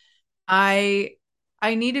 but I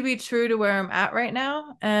I need to be true to where I'm at right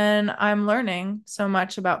now. And I'm learning so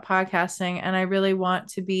much about podcasting. And I really want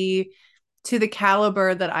to be to the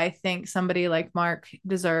caliber that I think somebody like Mark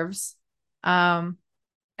deserves. Um,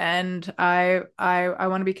 and I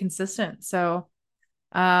want to be consistent. So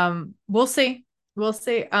we'll see. We'll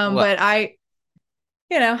see. Well, But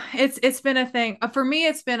it's been a thing for me.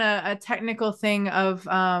 It's been a technical thing of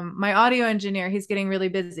my audio engineer. He's getting really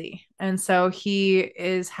busy, and so he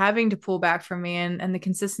is having to pull back from me. And the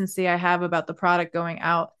consistency I have about the product going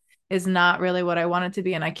out is not really what I want it to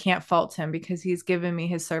be. And I can't fault him because he's given me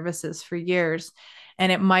his services for years.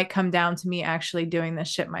 And it might come down to me actually doing this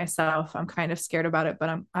shit myself. I'm kind of scared about it,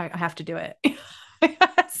 but I have to do it.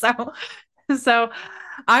 so so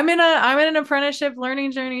I'm in an apprenticeship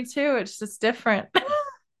learning journey too. It's just different.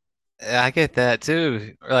 I get that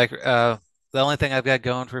too. Like, the only thing I've got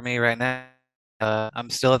going for me right now, I'm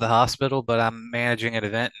still at the hospital, but I'm managing an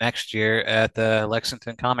event next year at the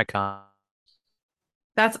Lexington Comic Con.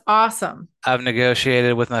 That's awesome. I've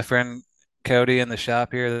negotiated with my friend Cody in the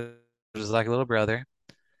shop here, which is like a little brother.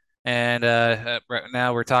 And right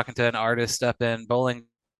now we're talking to an artist up in Bowling,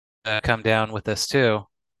 come down with us too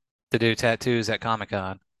to do tattoos at Comic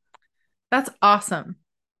Con. That's awesome.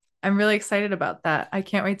 I'm really excited about that. I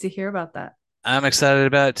can't wait to hear about that. I'm excited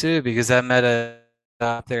about it too because I met a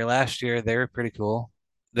shop there last year. They were pretty cool.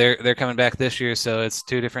 They're coming back this year, so it's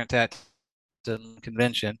two different tattoos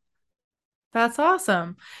convention. That's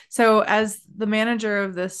awesome. So, as the manager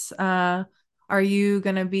of this, are you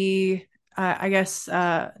going to be, I guess,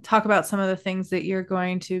 talk about some of the things that you're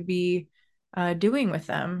going to be doing with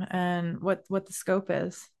them and what the scope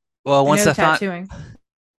is? Well, I once know I found, tattooing.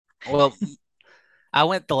 well, I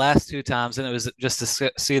went the last two times, and it was just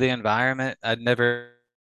to see the environment. I'd never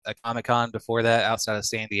a Comic Con before that outside of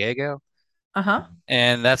San Diego, Uh-huh.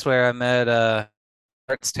 and that's where I met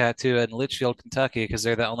Arts Tattoo in Litchfield, Kentucky, because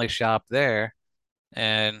they're the only shop there,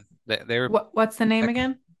 and they were What's the name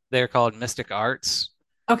again? they're called Mystic Arts.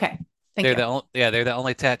 Okay. Thank you. They're the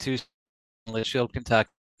only tattoo in Litchfield,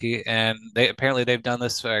 Kentucky, and they've done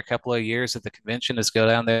this for a couple of years at the convention. Is go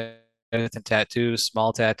down there and tattoos,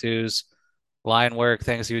 small tattoos, line work,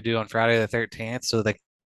 things you would do on Friday the 13th, so they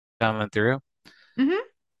coming through. Hmm.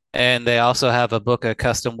 And they also have a book of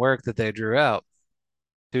custom work that they drew out.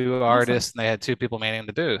 Two Awesome. artists, and they had two people manning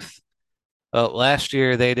the booth. Well, last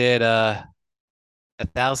year they did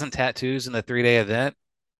 1,000 tattoos in the 3-day event,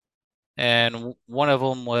 and one of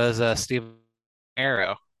them was Steve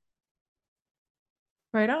Arrow.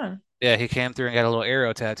 Right on. Yeah, he came through and got a little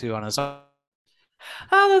arrow tattoo on his arm.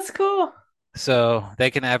 Oh, that's cool. So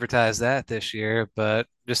they can advertise that this year, but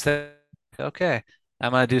just think, okay,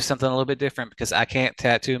 I'm gonna do something a little bit different because I can't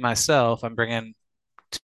tattoo myself. I'm bringing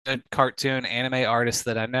a cartoon anime artists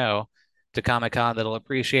that I know to Comic Con that'll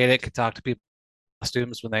appreciate it, could talk to people in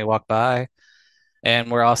costumes when they walk by,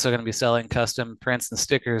 and we're also going to be selling custom prints and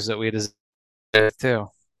stickers that we design too.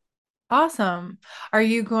 Awesome. Are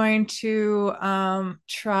you going to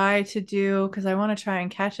try to do, because I want to try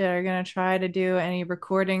and catch it, are you going to try to do any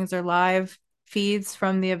recordings or live feeds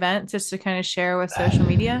from the event just to kind of share with social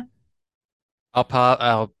media?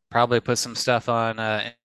 I'll probably put some stuff on,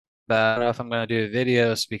 but I don't know if I'm going to do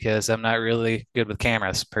videos because I'm not really good with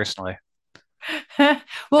cameras personally.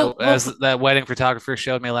 Well, As that wedding photographer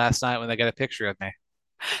showed me last night when they got a picture of me.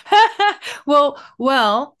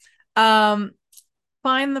 well, um,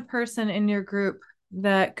 find the person in your group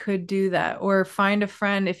that could do that, or find a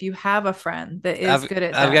friend if you have a friend that is good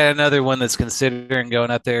at I've that. got another one that's considering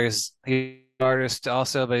going up there. He's an artist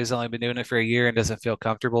also, but he's only been doing it for a year and doesn't feel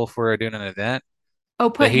comfortable for doing an event. Oh,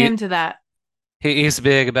 But put him to that. he's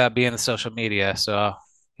big about being in social media, so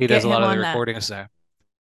he Get does a him lot of the on that. recordings there.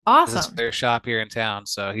 This is Awesome. their shop here in town,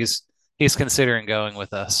 so he's considering going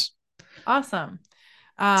with us. Awesome.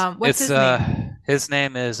 What's It's his name? his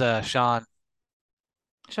name is Sean.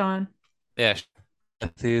 Sean. Yeah,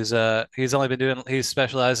 he's only been doing he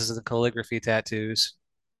specializes in calligraphy tattoos.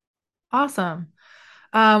 Awesome.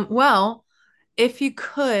 Well, if you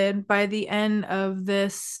could, by the end of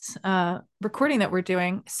this recording that we're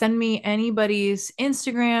doing, send me anybody's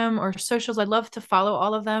Instagram or socials. I'd love to follow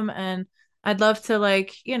all of them, and I'd love to,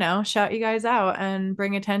 like, shout you guys out and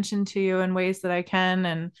bring attention to you in ways that I can,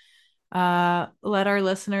 and let our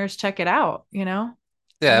listeners check it out.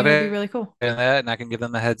 I Yeah, I've think it'd be been really cool. doing that, and I can give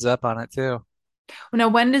them a heads up on it too. Now,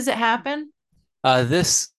 when does it happen?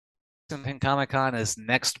 This Comic Con is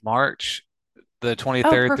next March, the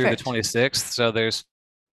Oh, 23rd through the perfect. 26th. So there's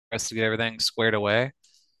for us to get everything squared away.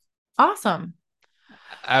 Awesome.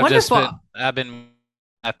 I've Wonderful.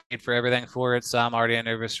 I paid for everything for it, so I'm already a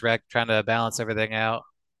nervous wreck trying to balance everything out.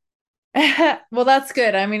 Well, that's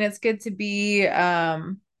good. I mean, it's good to be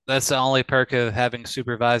That's the only perk of having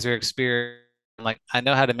supervisor experience. Like I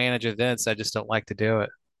know how to manage events, I just don't like to do it.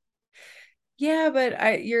 yeah,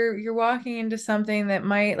 but you're walking into something that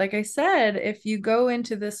might, like I said, if you go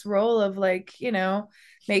into this role of like,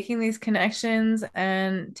 making these connections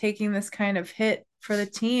and taking this kind of hit for the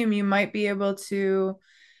team, you might be able to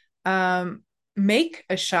um make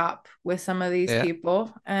a shop with some of these Yeah.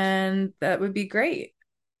 people, and that would be great.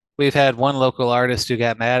 We've had one local artist who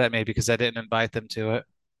got mad at me because I didn't invite them to it.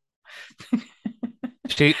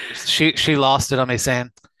 She lost it on me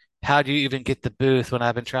saying, "How do you even get the booth when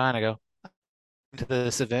I've been trying to go to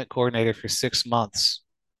this event coordinator for 6 months?"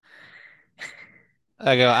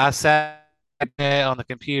 I go, I sat on the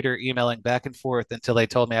computer emailing back and forth until they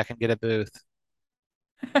told me I can get a booth.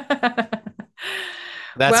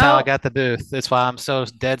 That's how I Well, got the booth. That's why I'm so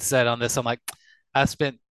dead set on this. I'm like, I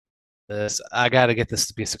spent this. I got to get this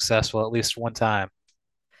to be successful at least one time.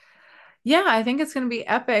 yeah, I think it's going to be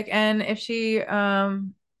epic. And if she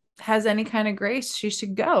has any kind of grace, she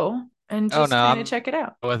should go and Oh just no, kind of I'm check it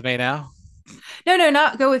out. with me now. No, no,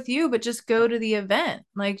 not go with you, but just go to the event.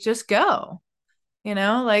 Like, just go,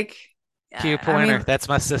 like, Cue I pointer. mean, That's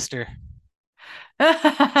my sister.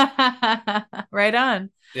 right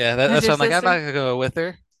on. Yeah, That's that's your why I'm like, I'm not sister. gonna go with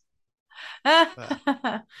her.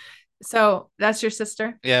 Uh, So that's your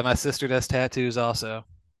sister. yeah, my sister does tattoos also.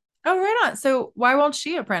 Oh, right on. So why won't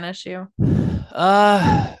she apprentice you?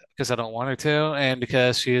 Because I don't want her to, and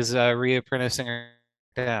because she's reapprenticing her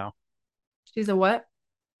now. She's a what?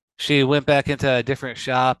 She went back into a different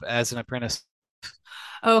shop as an apprentice.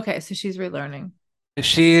 Oh, okay, so she's relearning.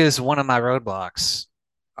 She is one of my roadblocks,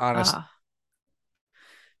 honest, Ah.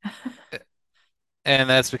 and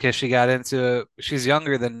that's because she got into it. She's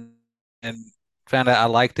younger than and found out I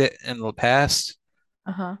liked it in the past.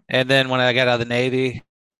 Uh-huh. And then when I got out of the Navy, you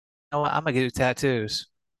know what, I'm gonna get you tattoos.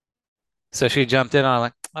 So she jumped in on it,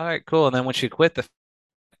 like, all right, cool. And then when she quit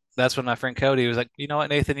that's when my friend Cody was like, you know what,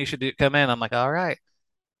 Nathan, you should come in. I'm like, all right.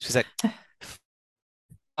 She's like,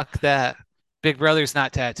 fuck that. Big Brother's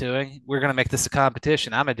not tattooing. We're gonna make this a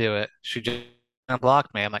competition. I'm gonna do it. She just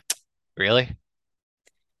blocked me. I'm like, really?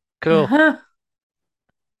 Cool.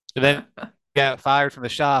 And then got fired from the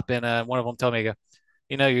shop, and one of them told me, I go,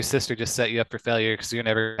 you know, your sister just set you up for failure because you're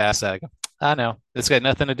never past that. I go, I know. It's got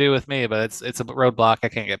nothing to do with me, but it's a roadblock I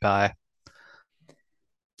can't get by.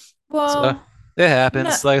 So Well, it no,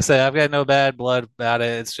 happens. Like I said, I've got no bad blood about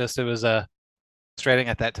it. It's just it was frustrating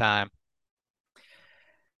at that time.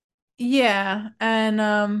 yeah,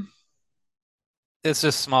 and It's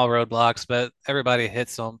just small roadblocks, but everybody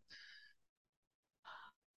hits them.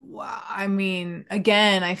 wow, I mean,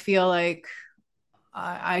 again, I feel like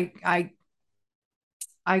I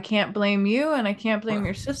can't blame you and I can't blame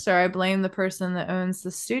your sister. I blame the person that owns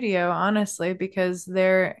the studio, honestly, because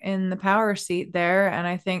they're in the power seat there. And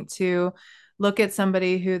I think to look at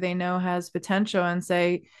somebody who they know has potential and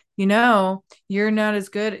say, you're not as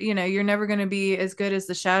good, you're never going to be as good as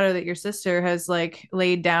the shadow that your sister has like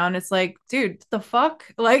laid down. It's like, dude, the fuck?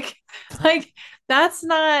 Like that's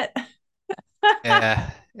not,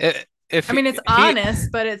 Yeah. If I mean, it's he,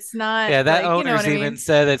 honest, but it's not yeah, that like, you know what owner's I even mean?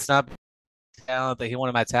 said it's not talent that he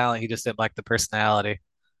wanted my talent. He just didn't like the personality.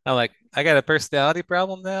 I'm like, I got a personality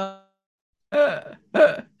problem now.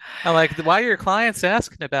 I'm like, why are your clients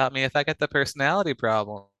asking about me if I got the personality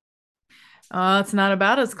problem? It's not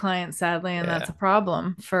about his client, sadly, and that's Yeah. a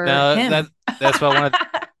problem for No, him. that's what I wanted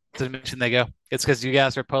to mention. They go, it's because you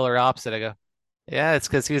guys are polar opposite. I go, yeah, it's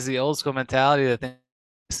because he's the old school mentality that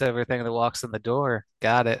thinks everything that walks in the door.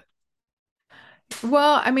 Got it.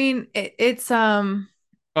 Well, I mean, it's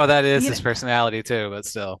Oh, that is you know, his personality too, but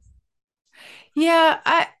still. yeah,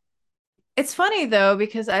 I it's funny though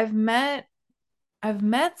because I've met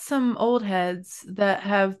some old heads that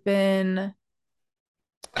have been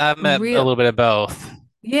I've met a real little bit of both.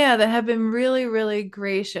 yeah, that have been really, really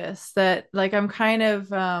gracious that like I'm kind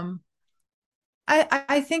of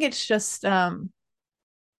I think it's just at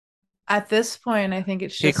this point I think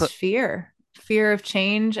it's He, just fear of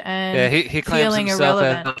change yeah, and he claims feeling himself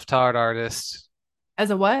as a irrelevant. self-taught artist.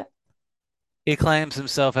 As a what? He claims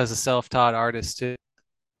himself as a self-taught artist too.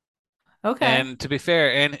 Okay. And to be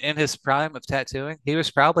fair, in his prime of tattooing, he was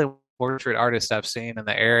probably one of the portrait artist I've seen in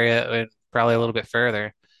the area and probably a little bit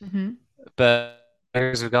further. Hmm. But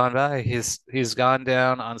years have gone by, he's gone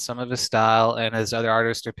down on some of his style, and his other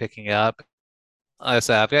artists are picking up. Like I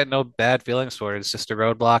said, I've got no bad feelings for it. It's just a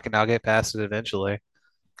roadblock, and I'll get past it eventually.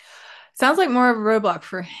 Sounds like more of a roadblock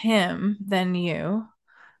for him than you,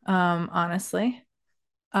 honestly.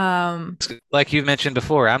 Um, Like you mentioned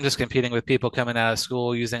before, I'm just competing with people coming out of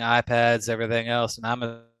school using iPads, everything else, and I'm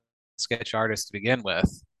a sketch artist to begin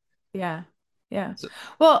with. yeah, yeah. So,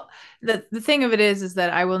 Well, the thing of it is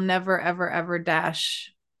that I will never, ever, ever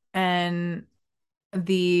dash, and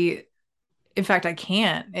the in fact, I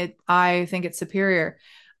can't. I think it's superior.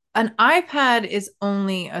 An iPad is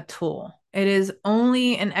only a tool. It is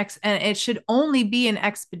only and it should only be an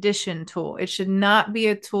expedition tool. It should not be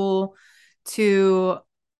a tool to,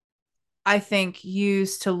 I think,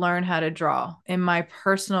 use to learn how to draw, in my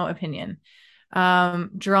personal opinion.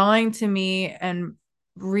 Drawing to me and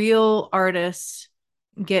real artists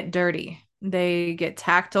get dirty. They get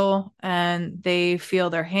tactile and they feel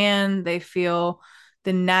their hand, they feel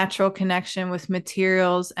the natural connection with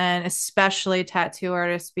materials, and especially tattoo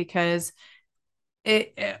artists, because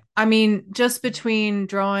I mean, just between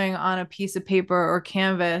drawing on a piece of paper or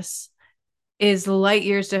canvas is light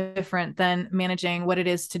years different than managing what it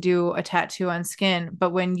is to do a tattoo on skin.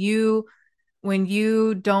 But when you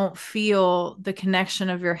don't feel the connection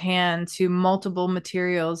of your hand to multiple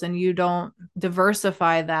materials, and you don't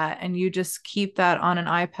diversify that, and you just keep that on an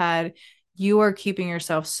iPad, you are keeping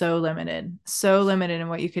yourself so limited in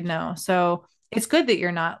what you could know. So it's good that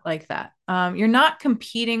you're not like that. You're not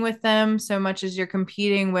competing with them so much as you're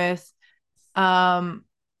competing with um,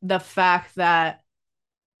 the fact that,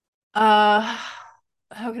 uh,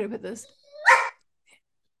 how can I put this?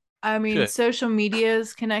 I mean, good. social media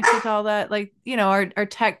is connected to all that. Like, our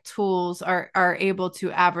tech tools are able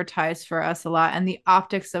to advertise for us a lot, and the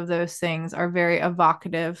optics of those things are very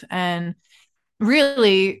evocative. And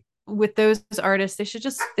really, with those artists, they should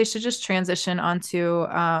just transition onto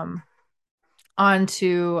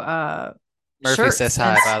Murphy says shirts. And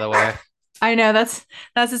hi, by the way. I know that's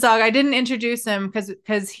his dog. I didn't introduce him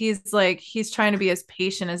because he's trying to be as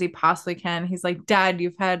patient as he possibly can. He's like, Dad,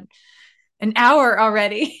 you've had an hour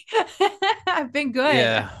already. I've been good.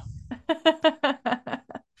 Yeah,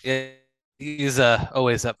 yeah. He's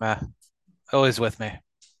always up, man. Always with me.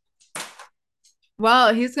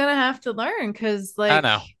 Well, he's gonna have to learn because, I like,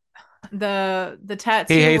 know. the He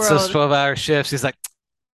tattoo hates those world. 12-hour shifts. He's like,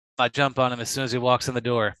 I jump on him as soon as he walks in the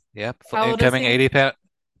door. Yep, How old is incoming he? 80 pound,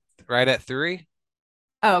 right at 3.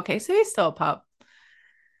 Oh, okay, so he's still a pup.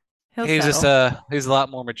 He'll He's just settle. he's a lot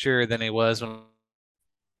more mature than he was when.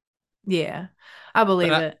 Yeah, I But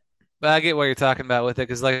believe I, it. but I get what you're talking about with it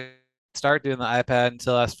because like start doing the iPad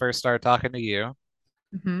until I first started talking to you,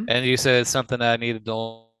 Hmm. and you said it's something that I needed to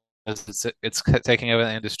learn, 'cause it's taking over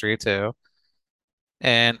the industry too.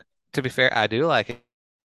 And to be fair, I do like it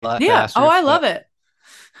a lot Yeah. Oh, faster, I but love it.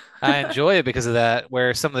 I enjoy it because of that.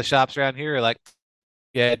 Where some of the shops around here are like,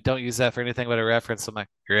 yeah, don't use that for anything but a reference. I'm like,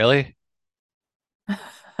 really?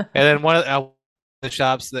 And then one of the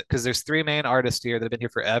shops that because there's 3 main artists here that have been here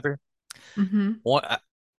forever. Hmm. One,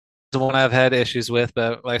 the one I've had issues with,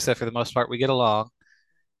 but like I said, for the most part, we get along.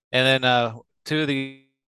 And then two of the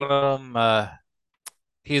one of them,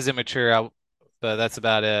 he's immature, but that's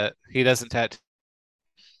about it. He doesn't tattoo.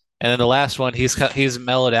 And then the last one, he's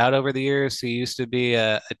mellowed out over the years. He used to be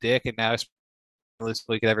a dick, and now he's the least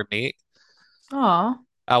we could ever meet. Aw.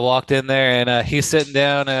 I walked in there, and he's sitting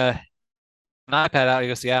down, an iPad out. He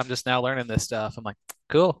goes, "Yeah, I'm just now learning this stuff." I'm like,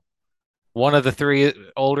 "Cool." One of the 3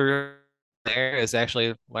 older there is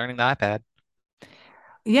actually learning the iPad.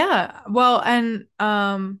 Yeah. Well, and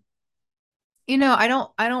I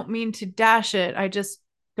don't mean to dash it. I just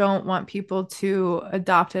don't want people to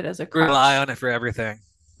adopt it as a Rely crutch. on it for everything,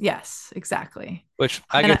 Yes, exactly. which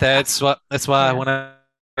I And get that. That's why yeah, when I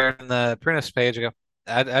in the apprentice page, I go,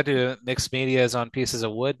 I do mixed medias on pieces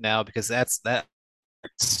of wood now because hurts.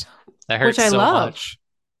 That which hurts I so love, much.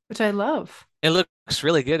 which I love. It looks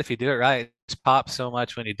really good if you do it right. It just pops so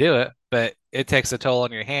much when you do it, but it takes a toll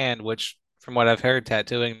on your hand, which, from what I've heard,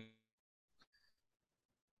 tattooing.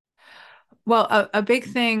 Well, a big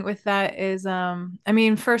thing with that is, I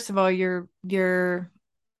mean, first of all, you're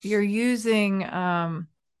using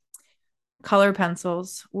color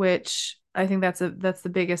pencils, which I think that's the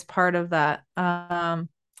biggest part of that.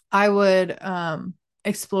 I would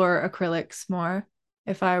explore acrylics more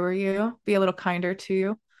if I were you. Be a little kinder to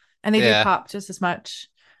you, and they do Yeah. pop just as much.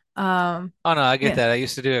 Um, Oh no, I get yeah, that. I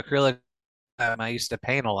used to do acrylic. I used to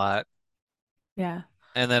paint a lot, yeah,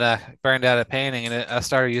 and then I burned out of painting, and I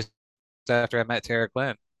started using after I met Tara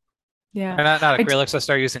Quinn. yeah. Or not I acrylics. I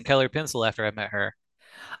started using colored pencil after I met her.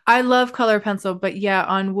 I love color pencil, but yeah,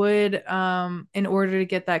 on wood, in order to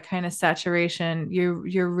get that kind of saturation,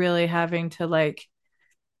 you're really having to like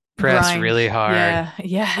Press grind. really hard, Yeah,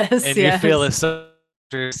 yes, and you feel yes. it so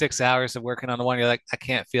after 6 hours of working on the one. You're like, I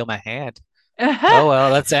can't feel my hand. Oh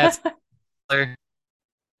well, let's add some color.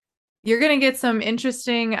 You're gonna get some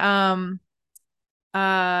interesting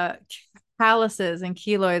uh calluses and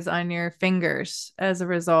keloids on your fingers as a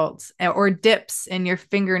result, or dips in your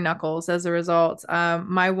finger knuckles as a result.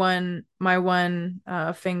 My one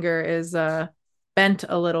finger is bent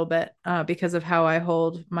a little bit because of how I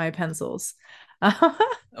hold my pencils.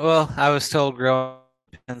 Well, I was told growing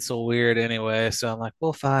pencil weird anyway, so I'm like,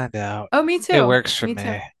 we'll find out. Oh, me It too. works for Me too.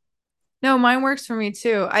 me. No, mine works for me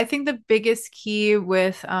too. I think the biggest key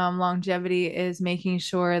with longevity is making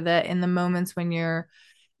sure that in the moments when you're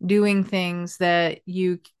doing things that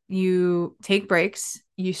you take breaks,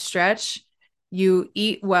 you stretch, you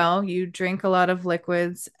eat well, you drink a lot of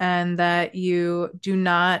liquids, and that you do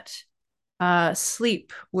not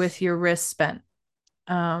sleep with your wrists bent.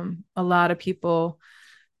 A lot of people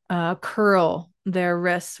curl their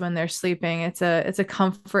wrists when they're sleeping. It's a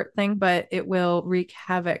comfort thing, but it will wreak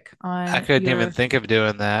havoc I on couldn't even your. think of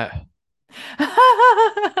doing that.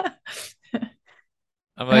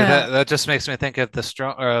 I'm like Uh, that just makes me think of the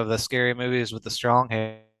strong or of the scary movies with the strong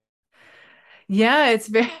hand, yeah, it's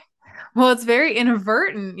very well, it's very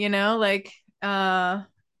inadvertent, like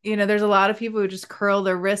there's a lot of people who just curl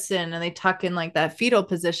their wrists in and they tuck in like that fetal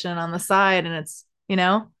position on the side and it's.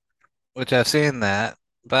 which I've seen that.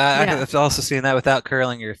 But Yeah. I've also seen that without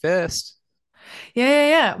curling your fist. Yeah, yeah,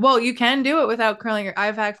 yeah. Well, you can do it without curling your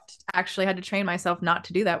actually had to train myself not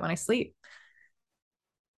to do that when I sleep.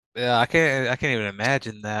 Yeah, I can't even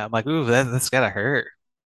imagine that. I'm like, ooh, that's gotta hurt.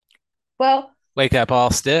 Well, Wake up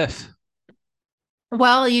all stiff.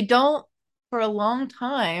 well, you don't for a long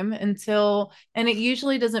time and it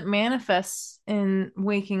usually doesn't manifest in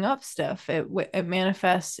waking up stuff. It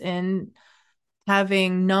manifests in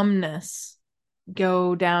having numbness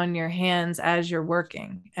go down your hands as you're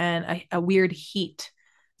working and a weird heat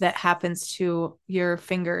that happens to your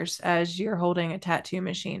fingers as you're holding a tattoo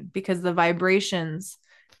machine because the vibrations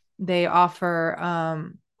they offer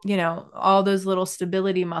all those little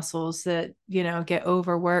stability muscles that get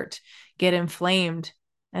overworked, get inflamed,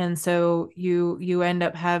 and so you end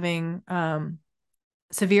up having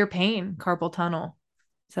severe pain, carpal tunnel.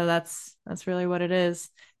 So that's really what it is,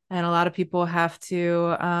 and a lot of people have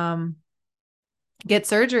to get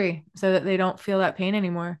surgery so that they don't feel that pain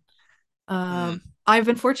anymore. Hmm. I've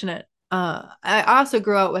been fortunate. I also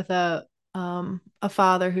grew up with a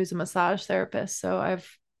father who's a massage therapist, so I've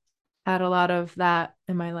had a lot of that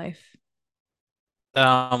in my life.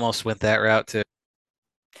 I almost went that route too.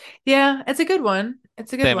 Yeah, it's a good one.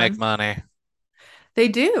 It's a good They make one. money. They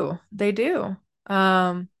do. They do.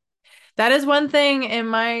 Um, that is one thing in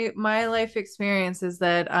my life experience is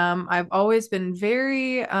that I've always been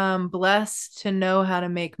very blessed to know how to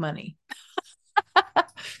make money.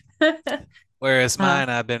 Whereas Uh,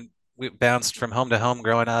 mine, we bounced from home to home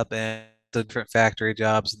growing up and different factory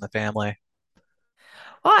jobs in the family.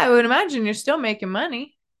 well, I would imagine you're still making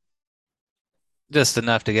money. Just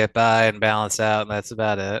enough to get by and balance out, and that's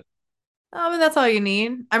about it. I mean, that's all you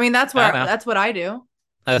need. I mean, I know. that's what I do.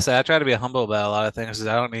 I try to be humble about a lot of things 'cause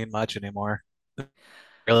I don't need much anymore.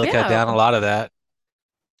 Really cut Yeah. down a lot of that.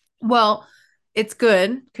 Well, it's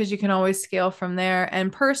good because you can always scale from there.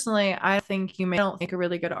 And personally, I think you may don't make a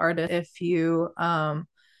really good artist if you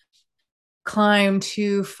climb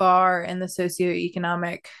too far in the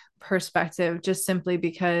socioeconomic perspective, just simply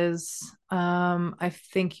because I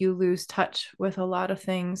think you lose touch with a lot of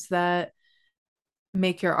things that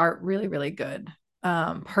make your art really, really good.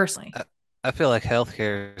 Personally. I, I feel like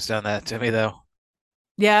healthcare has done that to me though.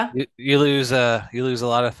 Yeah. You lose a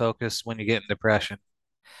lot of focus when you get in depression,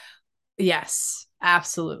 Yes.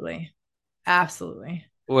 Absolutely. Absolutely.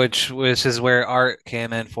 which is where art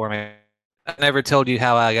came in for me. I never told you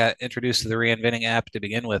how I got introduced to the reinventing app to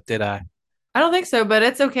begin with, did I? I don't think so, but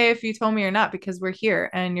it's okay if you told me or not because we're here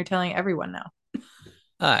and you're telling everyone now.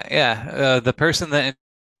 Yeah. The person that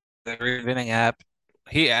the reinventing app,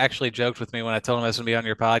 he actually joked with me when I told him I was going to be on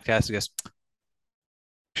your podcast. He goes,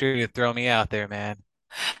 "Sure, you throw me out there, man."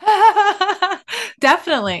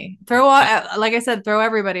 Definitely. Uh, Like I said, throw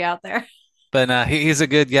everybody out there. But he's a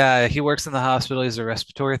good guy. He works in the hospital. He's a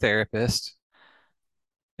respiratory therapist.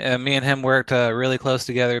 Me and him worked really close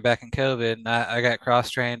together back in COVID. And I got cross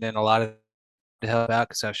trained in a lot of to help out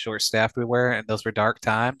because how short staffed we were, and those were dark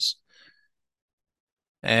times.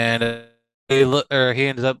 And he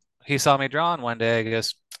ended up he saw me drawing one day. He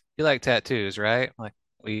goes, "You like tattoos, right?" I'm like,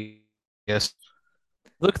 we yes.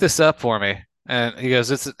 Look this up for me. And he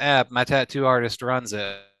goes, "It's an app. My tattoo artist runs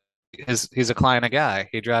it. He's a client of Guy.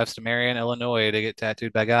 He drives to Marion, Illinois to get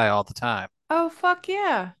tattooed by Guy all the time." Oh, fuck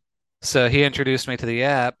yeah. So he introduced me to the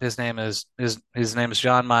app. His name is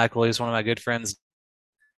John Michael. He's one of my good friends.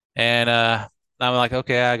 And I'm like,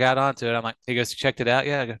 okay, I got onto it. I'm like, he goes, you checked it out?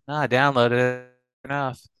 Yeah. I go, no, I downloaded it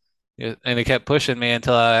enough. Yeah, and he kept pushing me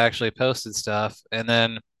until I actually posted stuff. And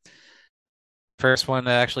then first one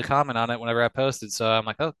to actually comment on it whenever I posted. So I'm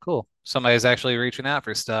like, oh, cool. Somebody's actually reaching out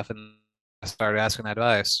for stuff. And I started asking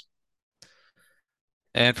advice.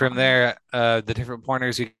 And from there, the different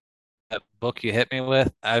pointers that book you hit me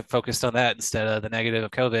with, I focused on that instead of the negative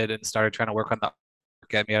of COVID and started trying to work on the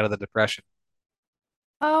get me out of the depression.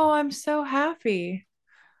 Oh, I'm so happy.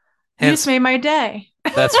 You just Hence, made my day.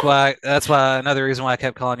 that's why another reason why I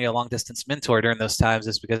kept calling you a long distance mentor during those times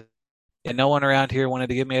is because no one around here wanted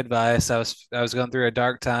to give me advice. I was going through a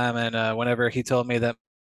dark time, and whenever he told me that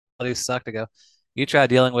quality sucked, I go, you try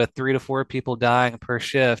dealing with 3 to 4 people dying per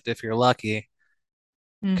shift if you're lucky,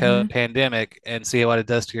 Mm-hmm. COVID pandemic, and see what it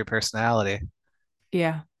does to your personality.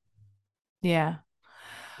 Yeah. Yeah.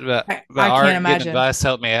 But I can't art and getting imagine. advice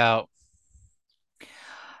helped me out.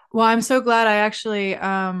 Well, I'm so glad I actually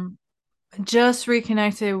just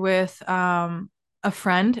reconnected with a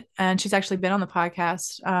friend, and she's actually been on the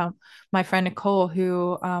podcast. My friend Nicole,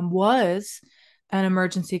 who was an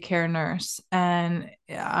emergency care nurse, and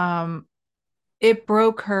it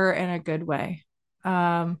broke her in a good way.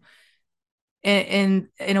 Um, in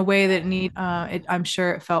a way that I'm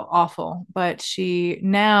sure it felt awful, but she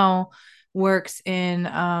now works in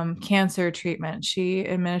cancer treatment. She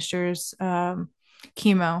administers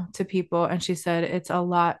chemo to people, and she said it's a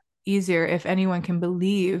lot easier, if anyone can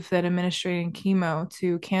believe that administering chemo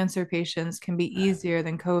to cancer patients can be easier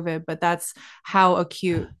than COVID, but that's how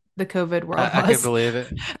acute the COVID world I can was. believe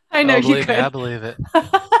it. I know Oh, you believe me, I could. believe it.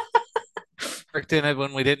 Worked in it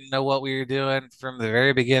when we didn't know what we were doing from the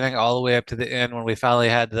very beginning all the way up to the end when we finally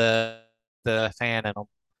had the fan in them.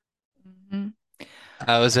 Mhm.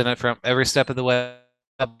 I was in it from every step of the way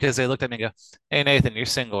because they looked at me and go, "Hey Nathan, you're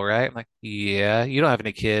single, right?" I'm like, "Yeah." "You don't have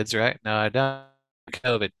any kids, right?" "No, I don't."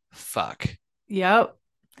 "COVID." "Fuck." Yep.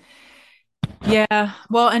 Yeah.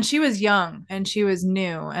 Well, and she was young and she was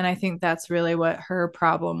new. And I think that's really what her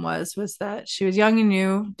problem was that she was young and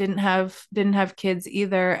new, didn't have kids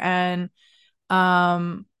either. And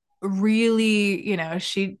um really,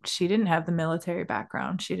 she didn't have the military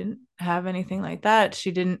background. She didn't have anything like that.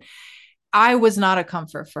 She didn't I was not a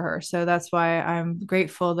comfort for her. So that's why I'm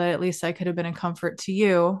grateful that at least I could have been a comfort to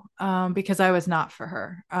you, because I was not for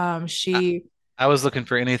her. I, She I was looking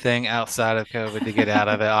for anything outside of COVID to get out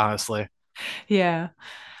of it, honestly. yeah.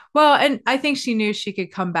 Well, and I think she knew she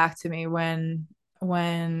could come back to me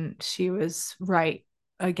when she was right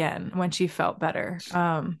again, when she felt better.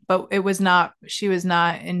 But it was not she was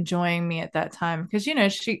not enjoying me at that time because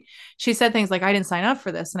she said things like I didn't sign up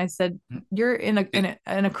for this, and I said you're in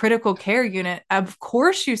a critical care unit. Of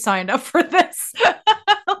course you signed up for this.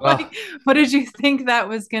 Well, Like, what did you think that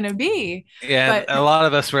was going to be? yeah, and But a lot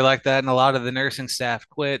of us were like that, and a lot of the nursing staff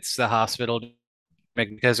quits the hospital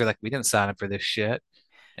because they're like, "We didn't sign up for this shit."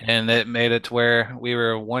 And it made it to where we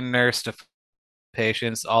were one nurse to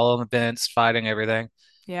patients, all on the vents, fighting everything.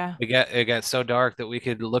 yeah. It got so dark that we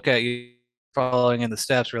could look at you following in the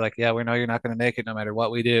steps. We're like, yeah, we know you're not going to make it no matter what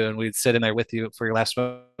we do, and we'd sit in there with you for your last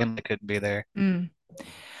moment. And they couldn't be there. Mm.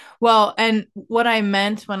 Well, and what I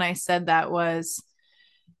meant when I said that was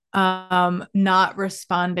not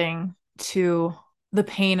responding to the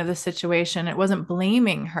pain of the situation. It wasn't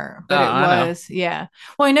blaming her, No, but it I know. was, yeah.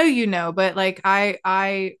 Well, I know but like I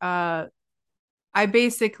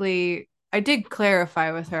basically I did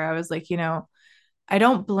clarify with her. I was like, I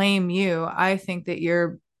don't blame you. I think that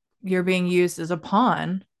you're being used as a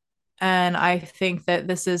pawn, and I think that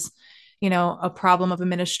this is, a problem of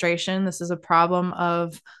administration. This is a problem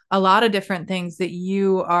of a lot of different things that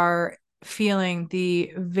you are feeling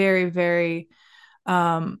the very, very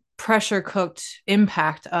pressure cooked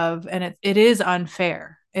impact of. And it is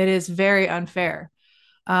unfair. It is very unfair.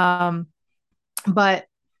 Um, but,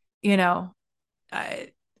 you know,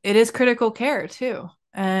 it is critical care too.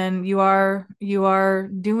 And you are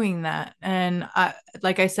doing that. And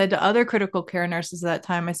like I said to other critical care nurses at that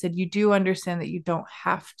time, I said, you do understand that you don't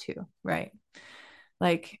have to, right?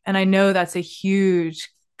 Like, and I know that's a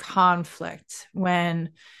huge conflict when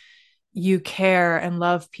you care and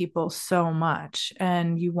love people so much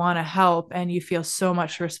and you want to help and you feel so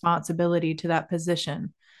much responsibility to that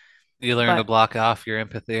position. You learn to But block off your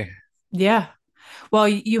empathy, yeah, well,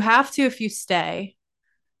 you have to if you stay.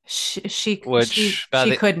 She which she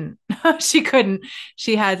couldn't. She couldn't.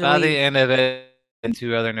 She had to by the leave. end of it, and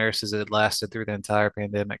two other nurses that lasted through the entire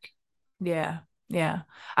pandemic. Yeah. Yeah.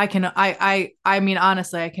 I mean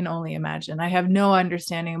honestly, I can only imagine. I have no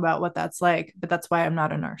understanding about what that's like, but that's why I'm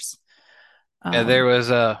not a nurse. Yeah, there Um, was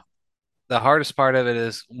the hardest part of it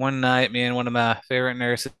is one night, me and one of my favorite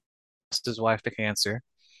nurses lost his wife to cancer.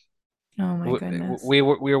 oh my We, goodness. we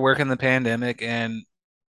were working the pandemic, and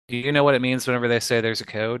do you know what it means whenever they say there's a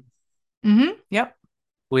code? Mm-hmm. Yep.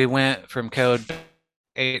 We went from code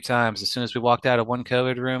 8 times. As soon as we walked out of one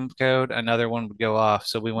COVID room code, another one would go off.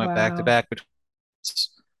 So we went back to Wow. back between,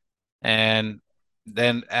 and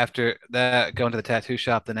then after that, going to the tattoo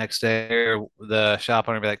shop the next day, the shop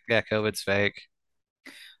owner would be like, "Yeah, COVID's fake."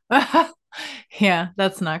 Yeah,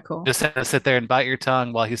 that's not cool. Just have to sit there and bite your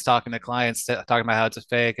tongue while he's talking to clients, talking about how it's a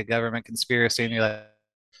fake, a government conspiracy, and you're like,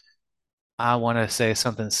 I want to say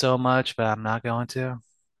something so much, but I'm not going to.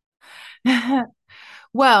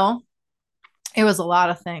 Well, it was a lot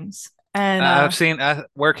of things. And I've seen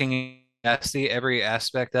working, I see every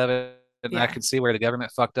aspect of it, and I yeah. can see where the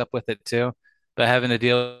government fucked up with it too. But having to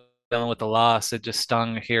dealing with the loss, it just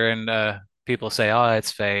stung hearing people say, "Oh,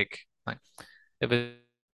 it's fake." Like, if it,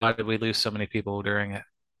 why did we lose so many people during it?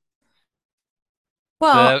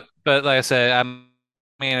 Well, But like I said, I'm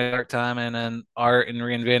in a dark time and in art and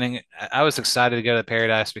reinventing. I was excited to go to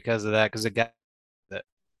Paradise because of that, because it got it.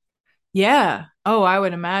 yeah. Oh, I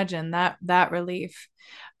would imagine that relief.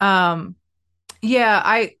 Um, yeah,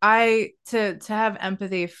 I to have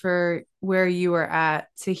empathy for where you were at,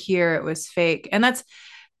 to hear it was fake. And that's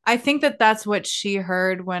I think that that's what she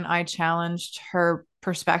heard when I challenged her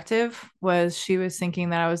perspective, was she was thinking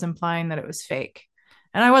that I was implying that it was fake.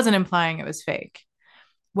 And I wasn't implying it was fake.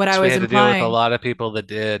 What I We was had to deal with a implying. lot of people that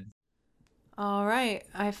did. All right.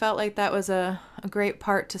 I felt like that was a great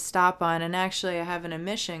part to stop on. And actually, I have an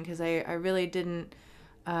admission because I really didn't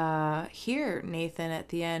hear Nathan at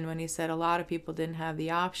the end when he said a lot of people didn't have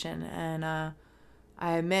the option. And I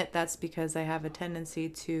admit that's because I have a tendency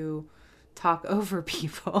to talk over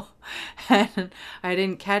people. And I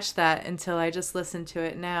didn't catch that until I just listened to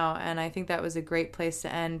it now. And I think that was a great place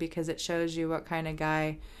to end because it shows you what kind of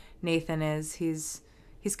guy Nathan is. He's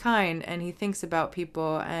kind and he thinks about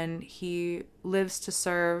people and he lives to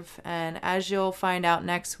serve. And as you'll find out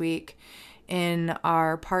next week in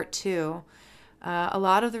our part 2, a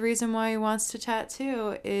lot of the reason why he wants to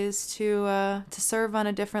tattoo is to serve on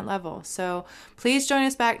a different level. So please join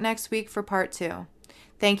us back next week for part 2.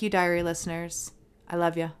 Thank you, diary listeners. I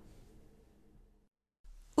love you.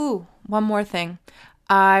 Ooh, one more thing.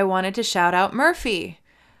 I wanted to shout out Murphy,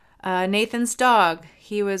 Nathan's dog.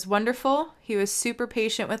 He was wonderful. He was super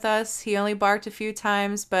patient with us. He only barked a few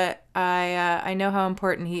times, but I know how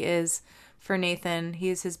important he is for Nathan.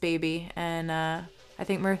 He's his baby, and I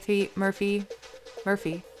think Murphy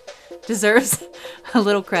deserves a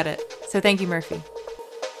little credit. So thank you, Murphy.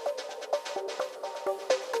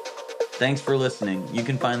 Thanks for listening. You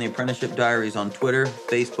can find the Apprenticeship Diaries on Twitter,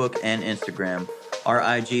 Facebook, and Instagram. Our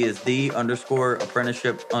IG is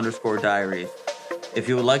the_apprenticeship_diaries. If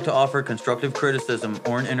you would like to offer constructive criticism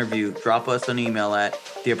or an interview, drop us an email at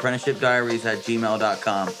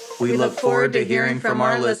theapprenticeshipdiaries@gmail.com. We look forward to hearing from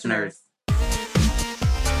our listeners.